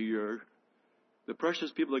say to the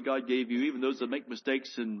precious people that God gave you, even those that make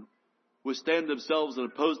mistakes and withstand themselves and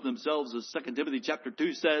oppose themselves, as 2 Timothy chapter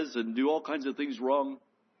 2 says, and do all kinds of things wrong.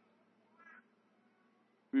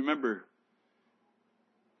 Remember,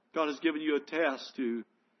 God has given you a task to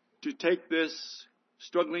take this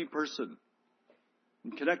struggling person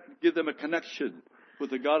and give them a connection with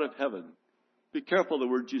the God of heaven. Be careful of the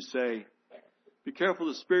words you say. Be careful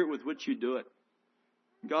of the spirit with which you do it.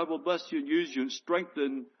 God will bless you and use you and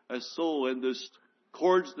strengthen a soul, and those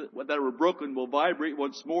chords that were broken will vibrate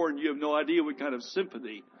once more, and you have no idea what kind of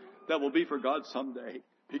symphony that will be for God someday.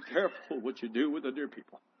 Be careful what you do with the dear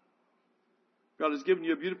people. God has given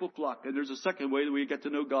you a beautiful flock, and there's a second way that we get to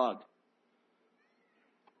know God.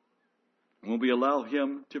 When we allow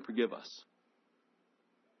Him to forgive us.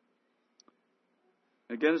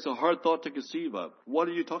 Again, it's a hard thought to conceive of. What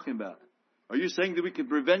are you talking about? Are you saying that we can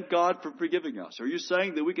prevent God from forgiving us? Are you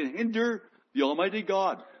saying that we can hinder the Almighty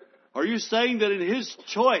God? Are you saying that in His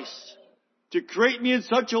choice to create me in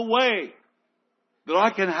such a way that I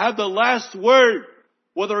can have the last word,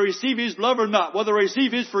 whether I receive His love or not, whether I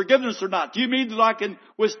receive His forgiveness or not? Do you mean that I can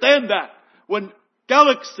withstand that? When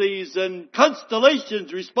galaxies and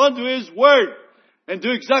constellations respond to His word and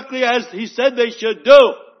do exactly as He said they should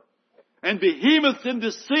do, and behemoths in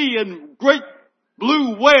the sea and great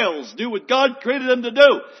blue whales do what God created them to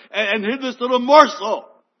do, and here this little morsel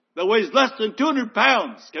that weighs less than 200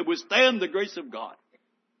 pounds can withstand the grace of God.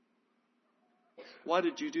 Why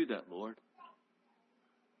did you do that, Lord?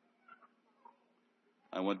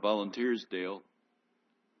 I want volunteers, Dale.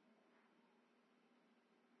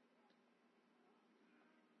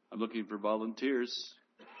 I'm looking for volunteers.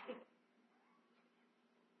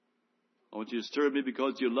 I want you to serve me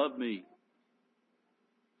because you love me.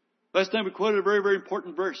 Last time we quoted a very, very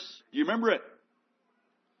important verse. Do you remember it?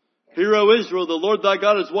 Hear, O Israel, the Lord thy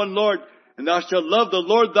God is one Lord, and thou shalt love the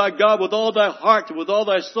Lord thy God with all thy heart, with all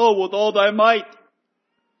thy soul, with all thy might.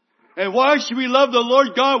 And why should we love the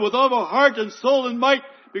Lord God with all our heart and soul and might?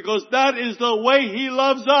 Because that is the way He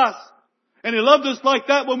loves us. And He loved us like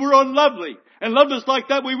that when we were unlovely. And loved us like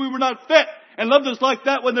that when we were not fit. And loved us like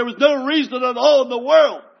that when there was no reason at all in the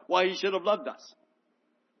world why He should have loved us.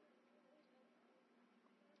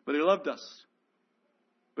 But He loved us.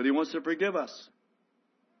 But He wants to forgive us.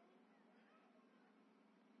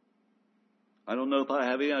 I don't know if I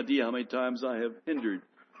have any idea how many times I have hindered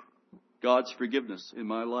God's forgiveness in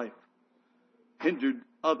my life. Hindered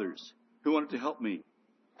others who wanted to help me.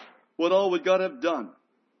 What all would God have done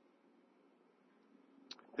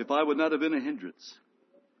if I would not have been a hindrance?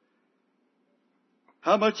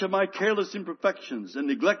 How much of my careless imperfections and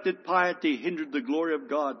neglected piety hindered the glory of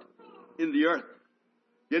God in the earth?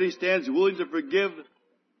 Yet He stands willing to forgive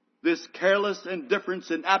this careless indifference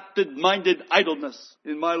and absent-minded idleness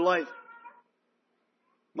in my life.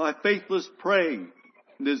 My faithless praying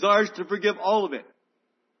and desires to forgive all of it,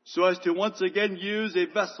 so as to once again use a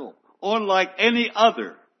vessel unlike any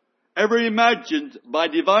other ever imagined by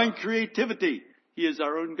divine creativity. He is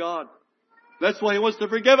our own God. That's why He wants to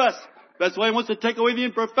forgive us. That's why He wants to take away the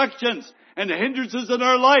imperfections and the hindrances in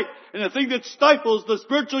our life and the thing that stifles the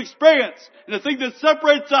spiritual experience and the thing that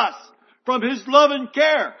separates us from His love and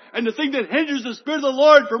care and the thing that hinders the Spirit of the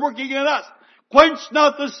Lord from working in us. Quench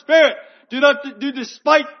not the Spirit. Do not do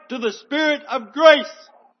despite to the Spirit of grace.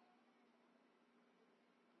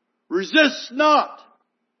 Resist not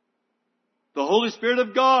the Holy Spirit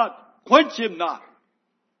of God. Quench Him not.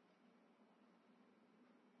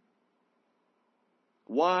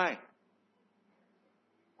 Why?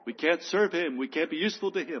 We can't serve Him. We can't be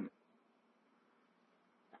useful to Him.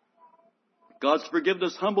 God's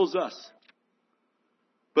forgiveness humbles us,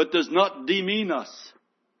 but does not demean us.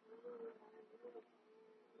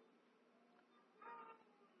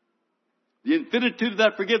 The infinitude of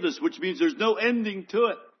that forgiveness, which means there's no ending to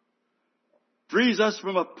it, frees us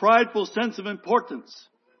from a prideful sense of importance,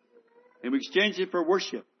 and we exchange it for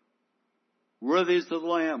worship. Worthy is the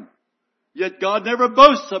Lamb. Yet God never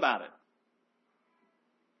boasts about it.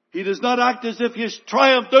 He does not act as if He has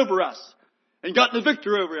triumphed over us and gotten the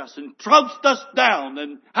victory over us and trounced us down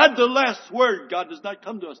and had the last word. God does not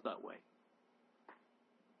come to us that way.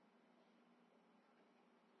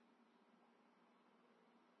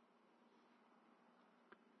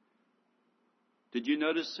 Did you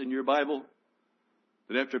notice in your Bible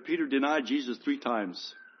that after Peter denied Jesus 3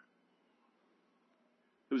 times,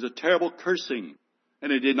 it was a terrible cursing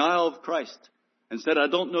and a denial of Christ, and said, I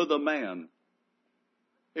don't know the man.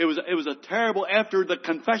 It was a terrible, after the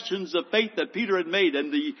confessions of faith that Peter had made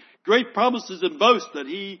and the great promises and boasts that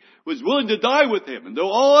he was willing to die with Him. And though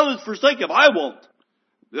all others forsake Him, I won't.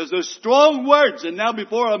 There's those strong words, and now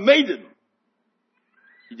before a maiden,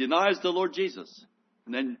 he denies the Lord Jesus.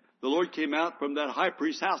 And then the Lord came out from that high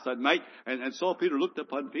priest's house that night and saw Peter, looked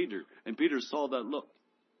upon Peter, and Peter saw that look.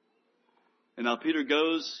 And now Peter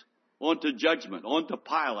goes on to judgment, on to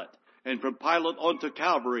Pilate, and from Pilate on to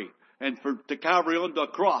Calvary, and from to Calvary on to a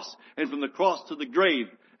cross, and from the cross to the grave,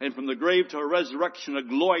 and from the grave to a resurrection, a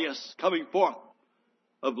glorious coming forth.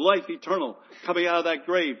 of life eternal coming out of that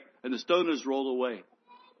grave, and the stone is rolled away.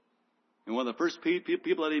 And one of the first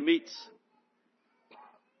people that he meets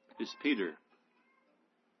is Peter.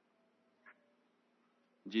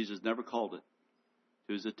 Jesus never called it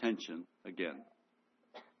to his attention again.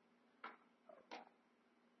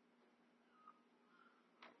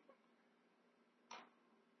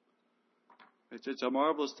 It's a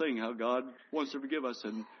marvelous thing how God wants to forgive us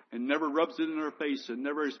and never rubs it in our face and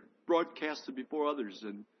never broadcasts it before others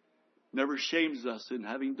and never shames us in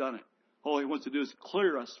having done it. All he wants to do is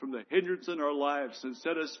clear us from the hindrance in our lives and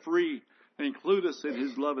set us free and include us in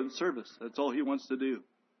his love and service. That's all he wants to do.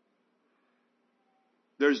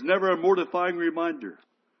 There's never a mortifying reminder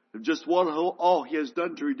of just all he has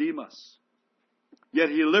done to redeem us. Yet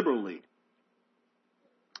he liberally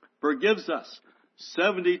forgives us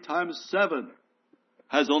 70 times 7.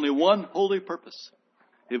 Has only one holy purpose.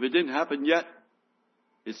 If it didn't happen yet,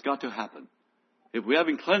 it's got to happen. If we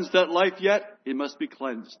haven't cleansed that life yet, it must be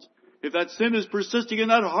cleansed. If that sin is persisting in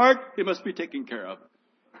that heart, it must be taken care of.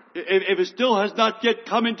 If it still has not yet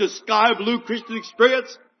come into sky blue Christian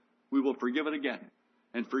experience, we will forgive it again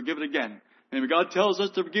and forgive it again. And if God tells us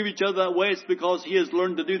to forgive each other that way, it's because he has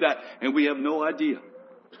learned to do that, and we have no idea.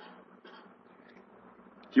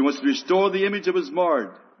 He wants to restore the image of his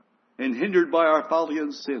marred and hindered by our folly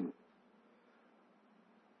and sin.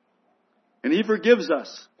 And he forgives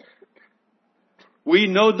us. We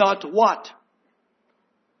know not what.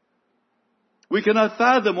 We cannot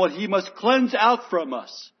fathom what he must cleanse out from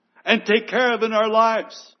us and take care of in our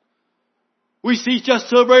lives. We see just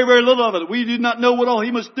so very, very little of it. We do not know what all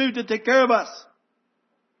he must do to take care of us.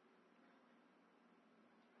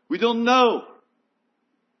 We don't know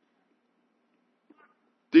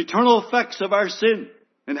the eternal effects of our sin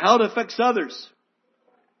and how it affects others.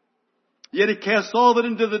 Yet he casts all of it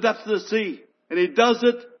into the depths of the sea. And he does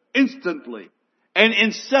it instantly and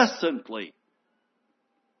incessantly.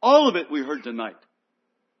 All of it we heard tonight.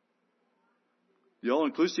 The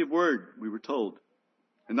all-inclusive word, we were told.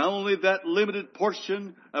 And not only that limited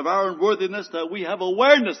portion of our unworthiness that we have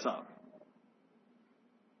awareness of,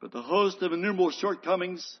 but the host of innumerable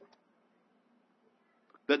shortcomings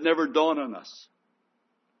that never dawn on us.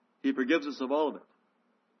 He forgives us of all of it.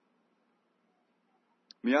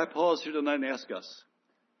 May I pause here tonight and ask us,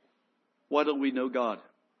 why don't we know God?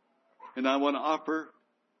 And I want to offer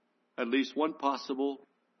at least one possible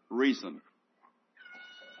reason.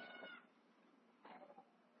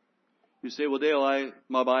 You say, well, Dale,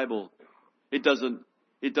 my Bible, it doesn't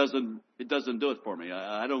do it for me.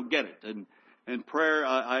 I don't get it. And prayer,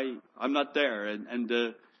 I'm not there. And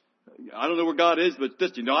I don't know where God is, but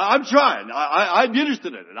this, I'm trying. I'm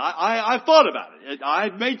interested in it. I thought about it.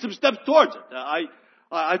 I've made some steps towards it.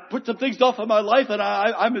 I put some things off in my life, and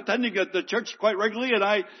I'm attending the church quite regularly, and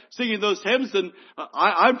I singing those hymns, and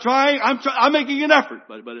I'm trying. I'm making an effort,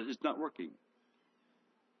 but it's not working.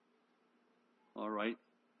 All right,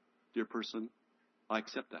 dear person, I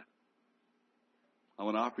accept that. I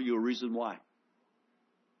want to offer you a reason why.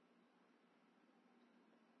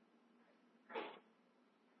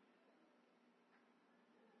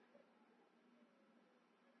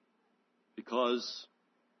 Because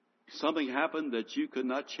something happened that you could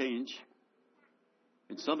not change,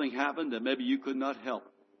 and something happened that maybe you could not help.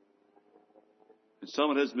 And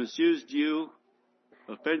someone has misused you,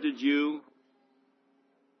 offended you,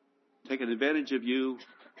 taken advantage of you.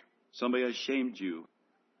 Somebody has shamed you.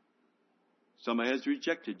 Somebody has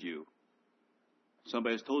rejected you.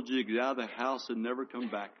 Somebody has told you to get out of the house and never come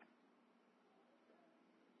back.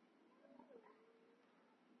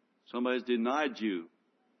 Somebody has denied you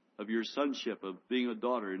of your sonship, of being a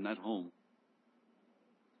daughter in that home.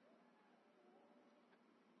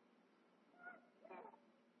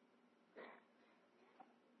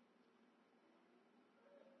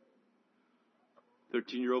 A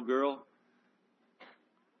 13-year-old girl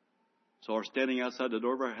saw her standing outside the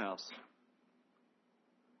door of her house.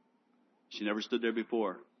 She never stood there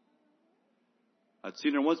before. I'd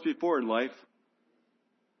seen her once before in life.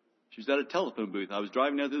 She was at a telephone booth. I was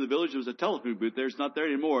driving down through the village. There was a telephone booth there. It's not there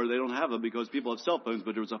anymore. They don't have them because people have cell phones,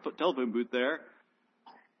 but there was a telephone booth there.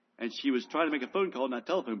 And she was trying to make a phone call in that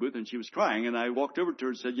telephone booth, and she was crying. And I walked over to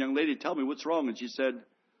her and said, "Young lady, tell me what's wrong." And she said,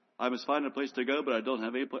 "I must find a place to go, but I don't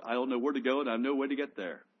know where to go, and I have no way to get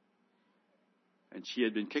there." And she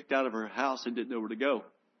had been kicked out of her house and didn't know where to go.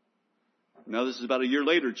 Now this is about a year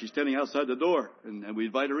later, and she's standing outside the door, and we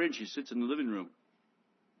invite her in. She sits in the living room.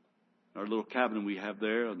 Our little cabin we have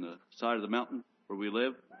there on the side of the mountain where we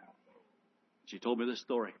live. She told me this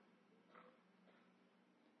story.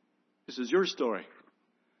 This is your story.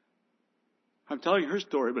 I'm telling her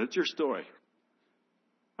story, but it's your story.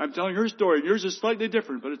 I'm telling her story, and yours is slightly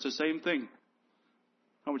different, but it's the same thing.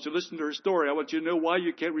 I want you to listen to her story. I want you to know why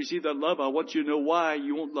you can't receive that love. I want you to know why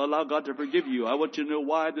you won't allow God to forgive you. I want you to know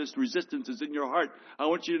why this resistance is in your heart. I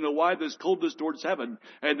want you to know why this coldness towards heaven.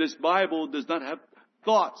 And this Bible does not have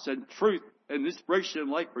thoughts and truth and inspiration and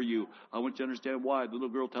life for you. I want you to understand why. The little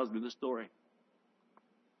girl tells me this story.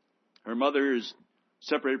 Her mother is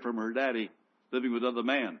separated from her daddy, living with another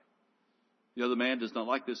man. The other man does not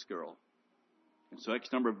like this girl. And so X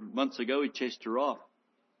number of months ago, he chased her off.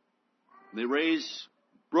 They raise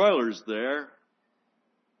broilers there.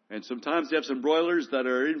 And sometimes they have some broilers that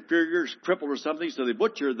are inferior, crippled or something, so they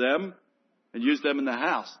butcher them and use them in the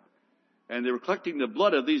house. And they were collecting the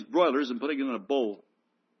blood of these broilers and putting it in a bowl.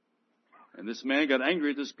 And this man got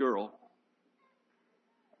angry at this girl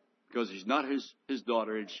because he's not his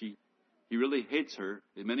daughter, and he really hates her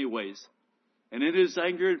in many ways. And in his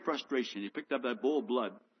anger and frustration, he picked up that bowl of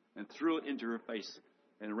blood and threw it into her face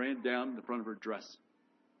and ran down the front of her dress.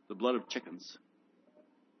 The blood of chickens.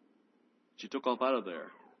 She took off out of there.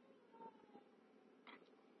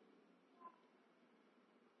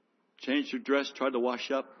 Changed her dress, tried to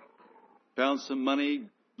wash up, found some money,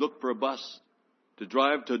 looked for a bus to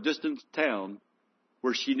drive to a distant town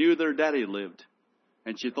where she knew their daddy lived.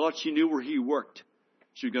 And she thought she knew where he worked.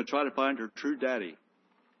 She was going to try to find her true daddy.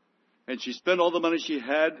 And she spent all the money she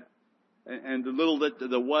had and the little that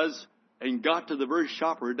there was and got to the very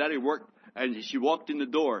shop where her daddy worked. And she walked in the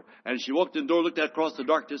door. And she walked in the door, looked out across the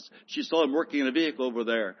darkness. She saw him working in a vehicle over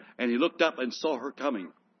there. And he looked up and saw her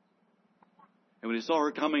coming. And when he saw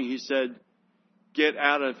her coming, he said, "Get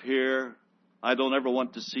out of here. I don't ever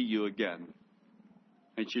want to see you again."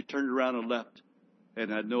 And she turned around and left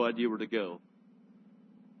and had no idea where to go.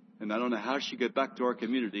 And I don't know how she got back to our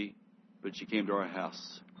community, but she came to our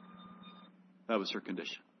house. That was her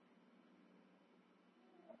condition.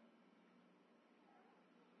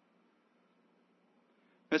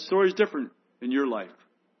 That story is different in your life.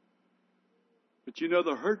 But you know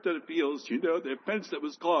the hurt that it feels. You know the offense that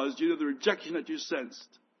was caused. You know the rejection that you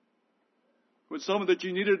sensed. When someone that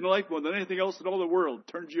you needed in life more than anything else in all the world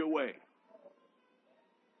turned you away.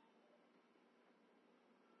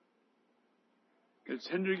 It's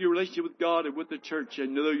hindering your relationship with God and with the church.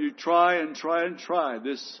 And though you try and try and try,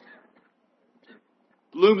 this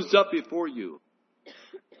looms up before you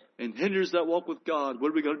and hinders that walk with God.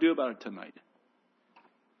 What are we going to do about it tonight?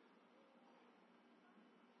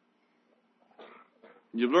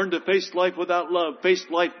 You've learned to face life without love, face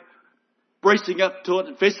life bracing up to it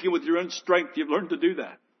and facing it with your own strength. You've learned to do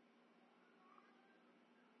that.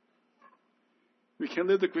 We can't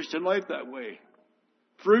live the Christian life that way.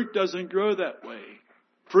 Fruit doesn't grow that way.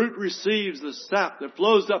 Fruit receives the sap that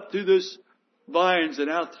flows up through those vines and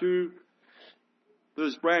out through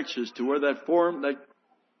those branches to where those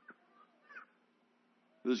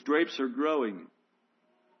grapes are growing.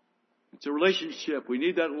 It's a relationship. We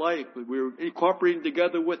need that life, but we're cooperating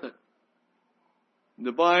together with it. And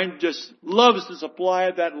the vine just loves to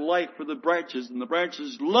supply that life for the branches, and the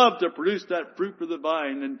branches love to produce that fruit for the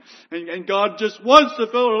vine. And God just wants to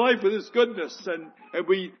fill our life with His goodness, and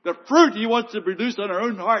the fruit He wants to produce on our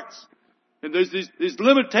own hearts. And there's these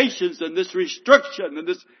limitations and this restriction and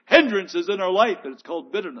this hindrances in our life, and it's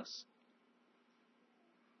called bitterness.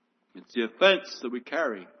 It's the offense that we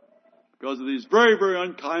carry because of these very, very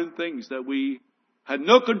unkind things that we had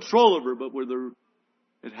no control over, but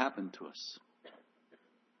it happened to us.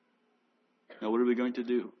 Now, what are we going to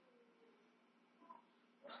do?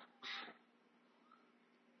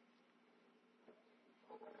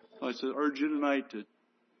 I said, urge you tonight to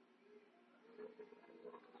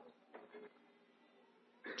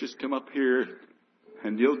just come up here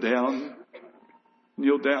and kneel down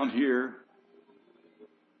here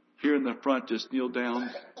in the front, just kneel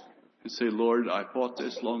down and say, Lord, I fought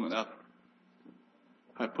this long enough.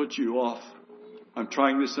 I put you off. I'm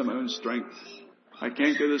trying this in my own strength. I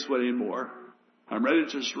can't go this way anymore. I'm ready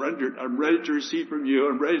to surrender. I'm ready to receive from you.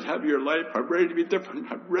 I'm ready to have your life. I'm ready to be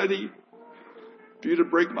different. I'm ready for you to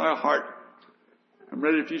break my heart. I'm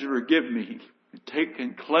ready for you to forgive me and take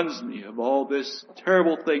and cleanse me of all this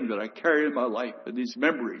terrible thing that I carry in my life and these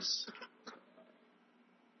memories.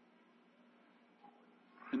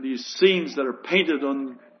 And these scenes that are painted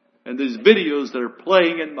on, and these videos that are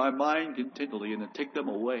playing in my mind continually, and to take them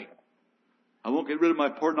away. I won't get rid of my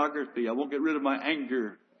pornography. I won't get rid of my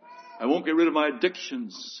anger. I won't get rid of my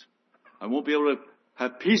addictions. I won't be able to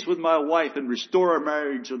have peace with my wife and restore our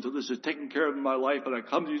marriage until this is taken care of in my life. And I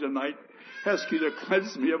come to you tonight, ask you to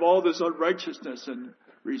cleanse me of all this unrighteousness and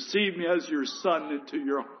receive me as your son into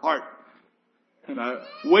your heart. And I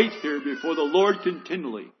wait here before the Lord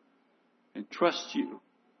continually and trust you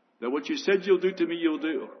That what you said you'll do to me, you'll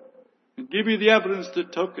do. And give me the evidence, the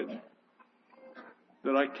token,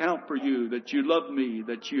 that I count for you, that you love me,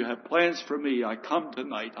 that you have plans for me. I come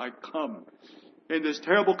tonight. I come. In this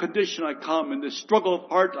terrible condition, I come. In this struggle of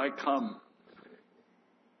heart, I come.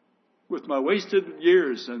 With my wasted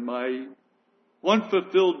years and my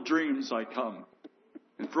unfulfilled dreams, I come.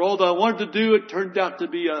 And for all that I wanted to do, it turned out to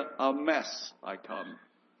be a mess. I come.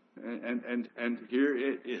 And here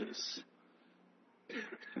it is.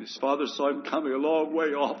 And his father saw him coming a long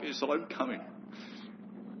way off. He saw him coming.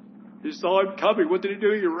 He saw him coming. What did he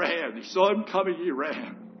do? He ran. He saw him coming. He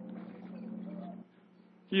ran.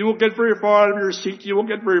 You won't get very far out of your seat. You won't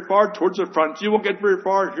get very far towards the front. You won't get very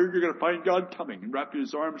far here. You're going to find God coming and wrap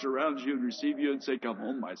his arms around you and receive you and say, come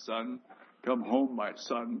home, my son. Come home, my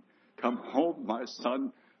son. Come home, my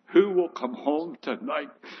son. Who will come home tonight?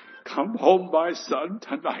 Come home, my son,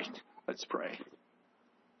 tonight. Let's pray.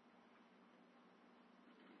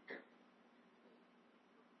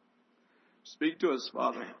 Speak to us,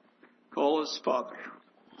 Father. Call us, Father.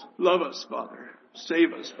 Love us, Father.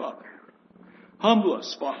 Save us, Father. Humble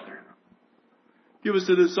us, Father. Give us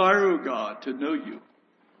the desire, O God, to know you,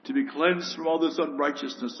 to be cleansed from all this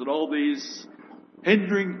unrighteousness and all these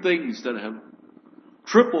hindering things that have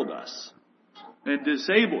crippled us and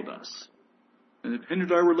disabled us and have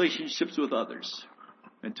hindered our relationships with others.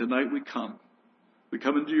 And tonight we come. We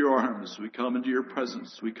come into your arms. We come into your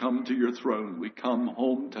presence. We come to your throne. We come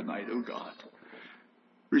home tonight, O God.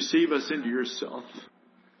 Receive us into yourself.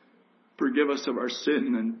 Forgive us of our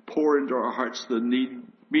sin and pour into our hearts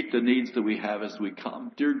meet the needs that we have as we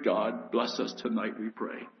come. Dear God, bless us tonight, we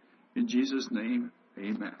pray. In Jesus' name,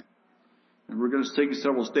 amen. And we're going to sing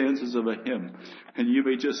several stanzas of a hymn. And you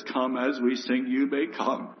may just come as we sing. You may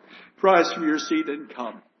come. Rise from your seat and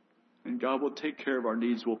come. And God will take care of our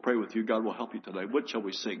needs. We'll pray with you. God will help you tonight. What shall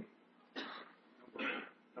we sing?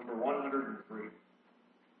 Number 103.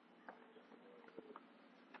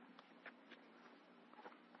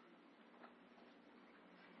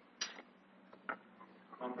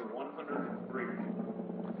 Number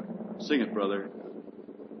 103. Sing it, brother.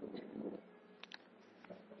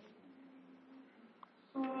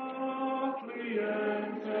 Softly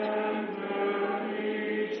and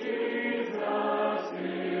tenderly, Jesus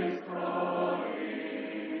is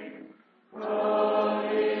calling,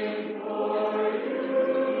 calling for you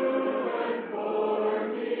and for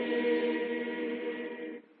me.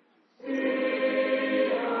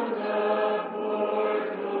 Seal the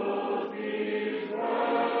portals he's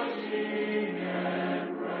rushing and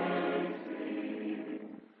breaking,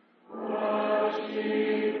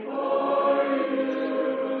 rushing for you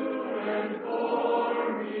and for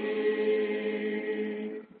me.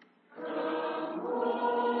 Come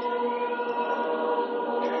home,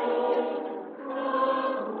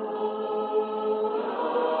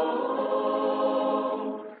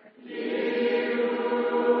 you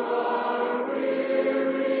are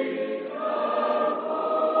weary, come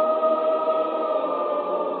home.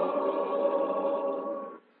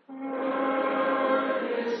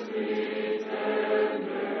 Earnestly,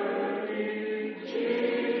 tenderly,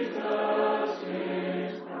 Jesus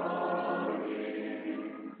is calling,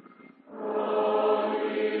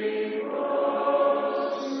 calling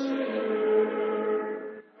for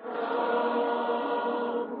sinner, come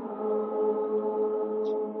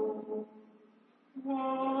home.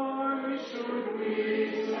 Why should we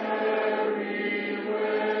tarry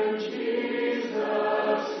when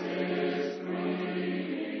Jesus is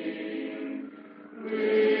pleading,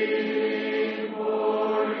 pleading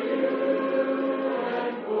for you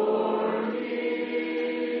and for me?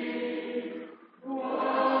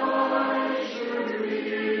 Why should we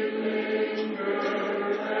linger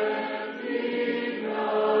and need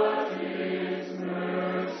not his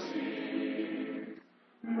mercy?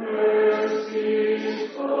 Mercies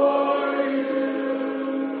for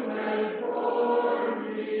you and for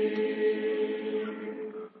me.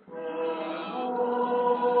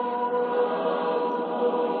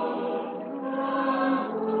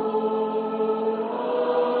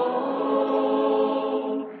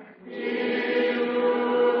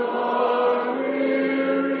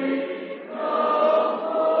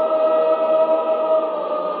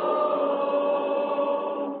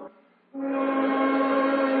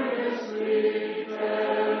 Earnestly,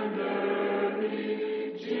 tenderly,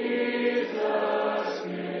 Jesus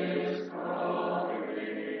is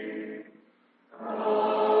calling,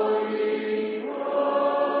 calling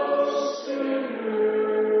for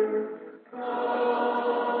sinner, come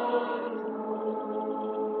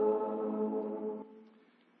home.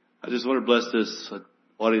 I just want to bless this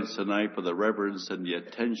audience tonight for the reverence and the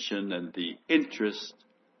attention and the interest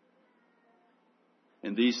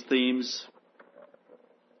And these themes,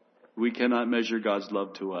 we cannot measure God's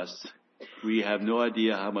love to us. We have no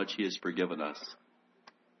idea how much He has forgiven us.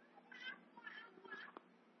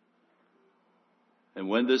 And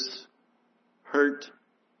when this hurt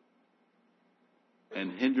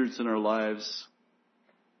and hindrance in our lives,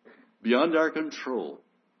 beyond our control,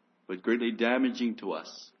 but greatly damaging to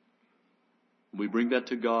us, we bring that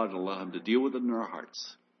to God and allow Him to deal with it in our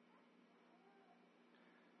hearts.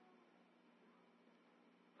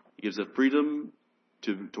 He gives us freedom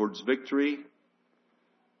towards victory,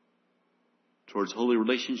 towards holy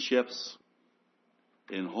relationships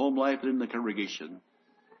in home life and in the congregation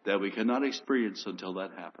that we cannot experience until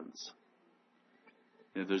that happens.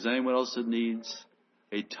 And if there's anyone else that needs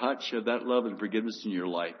a touch of that love and forgiveness in your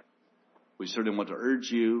life, we certainly want to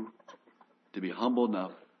urge you to be humble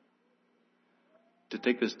enough to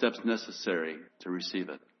take the steps necessary to receive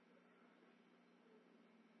it.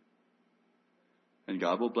 And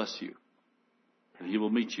God will bless you. And He will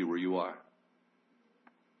meet you where you are.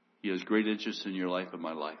 He has great interest in your life and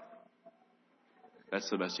my life. That's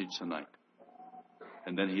the message tonight.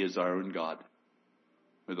 And then He is our own God.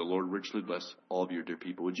 May the Lord richly bless all of your dear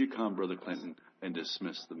people. Would you come, Brother Clinton, and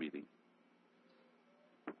dismiss the meeting?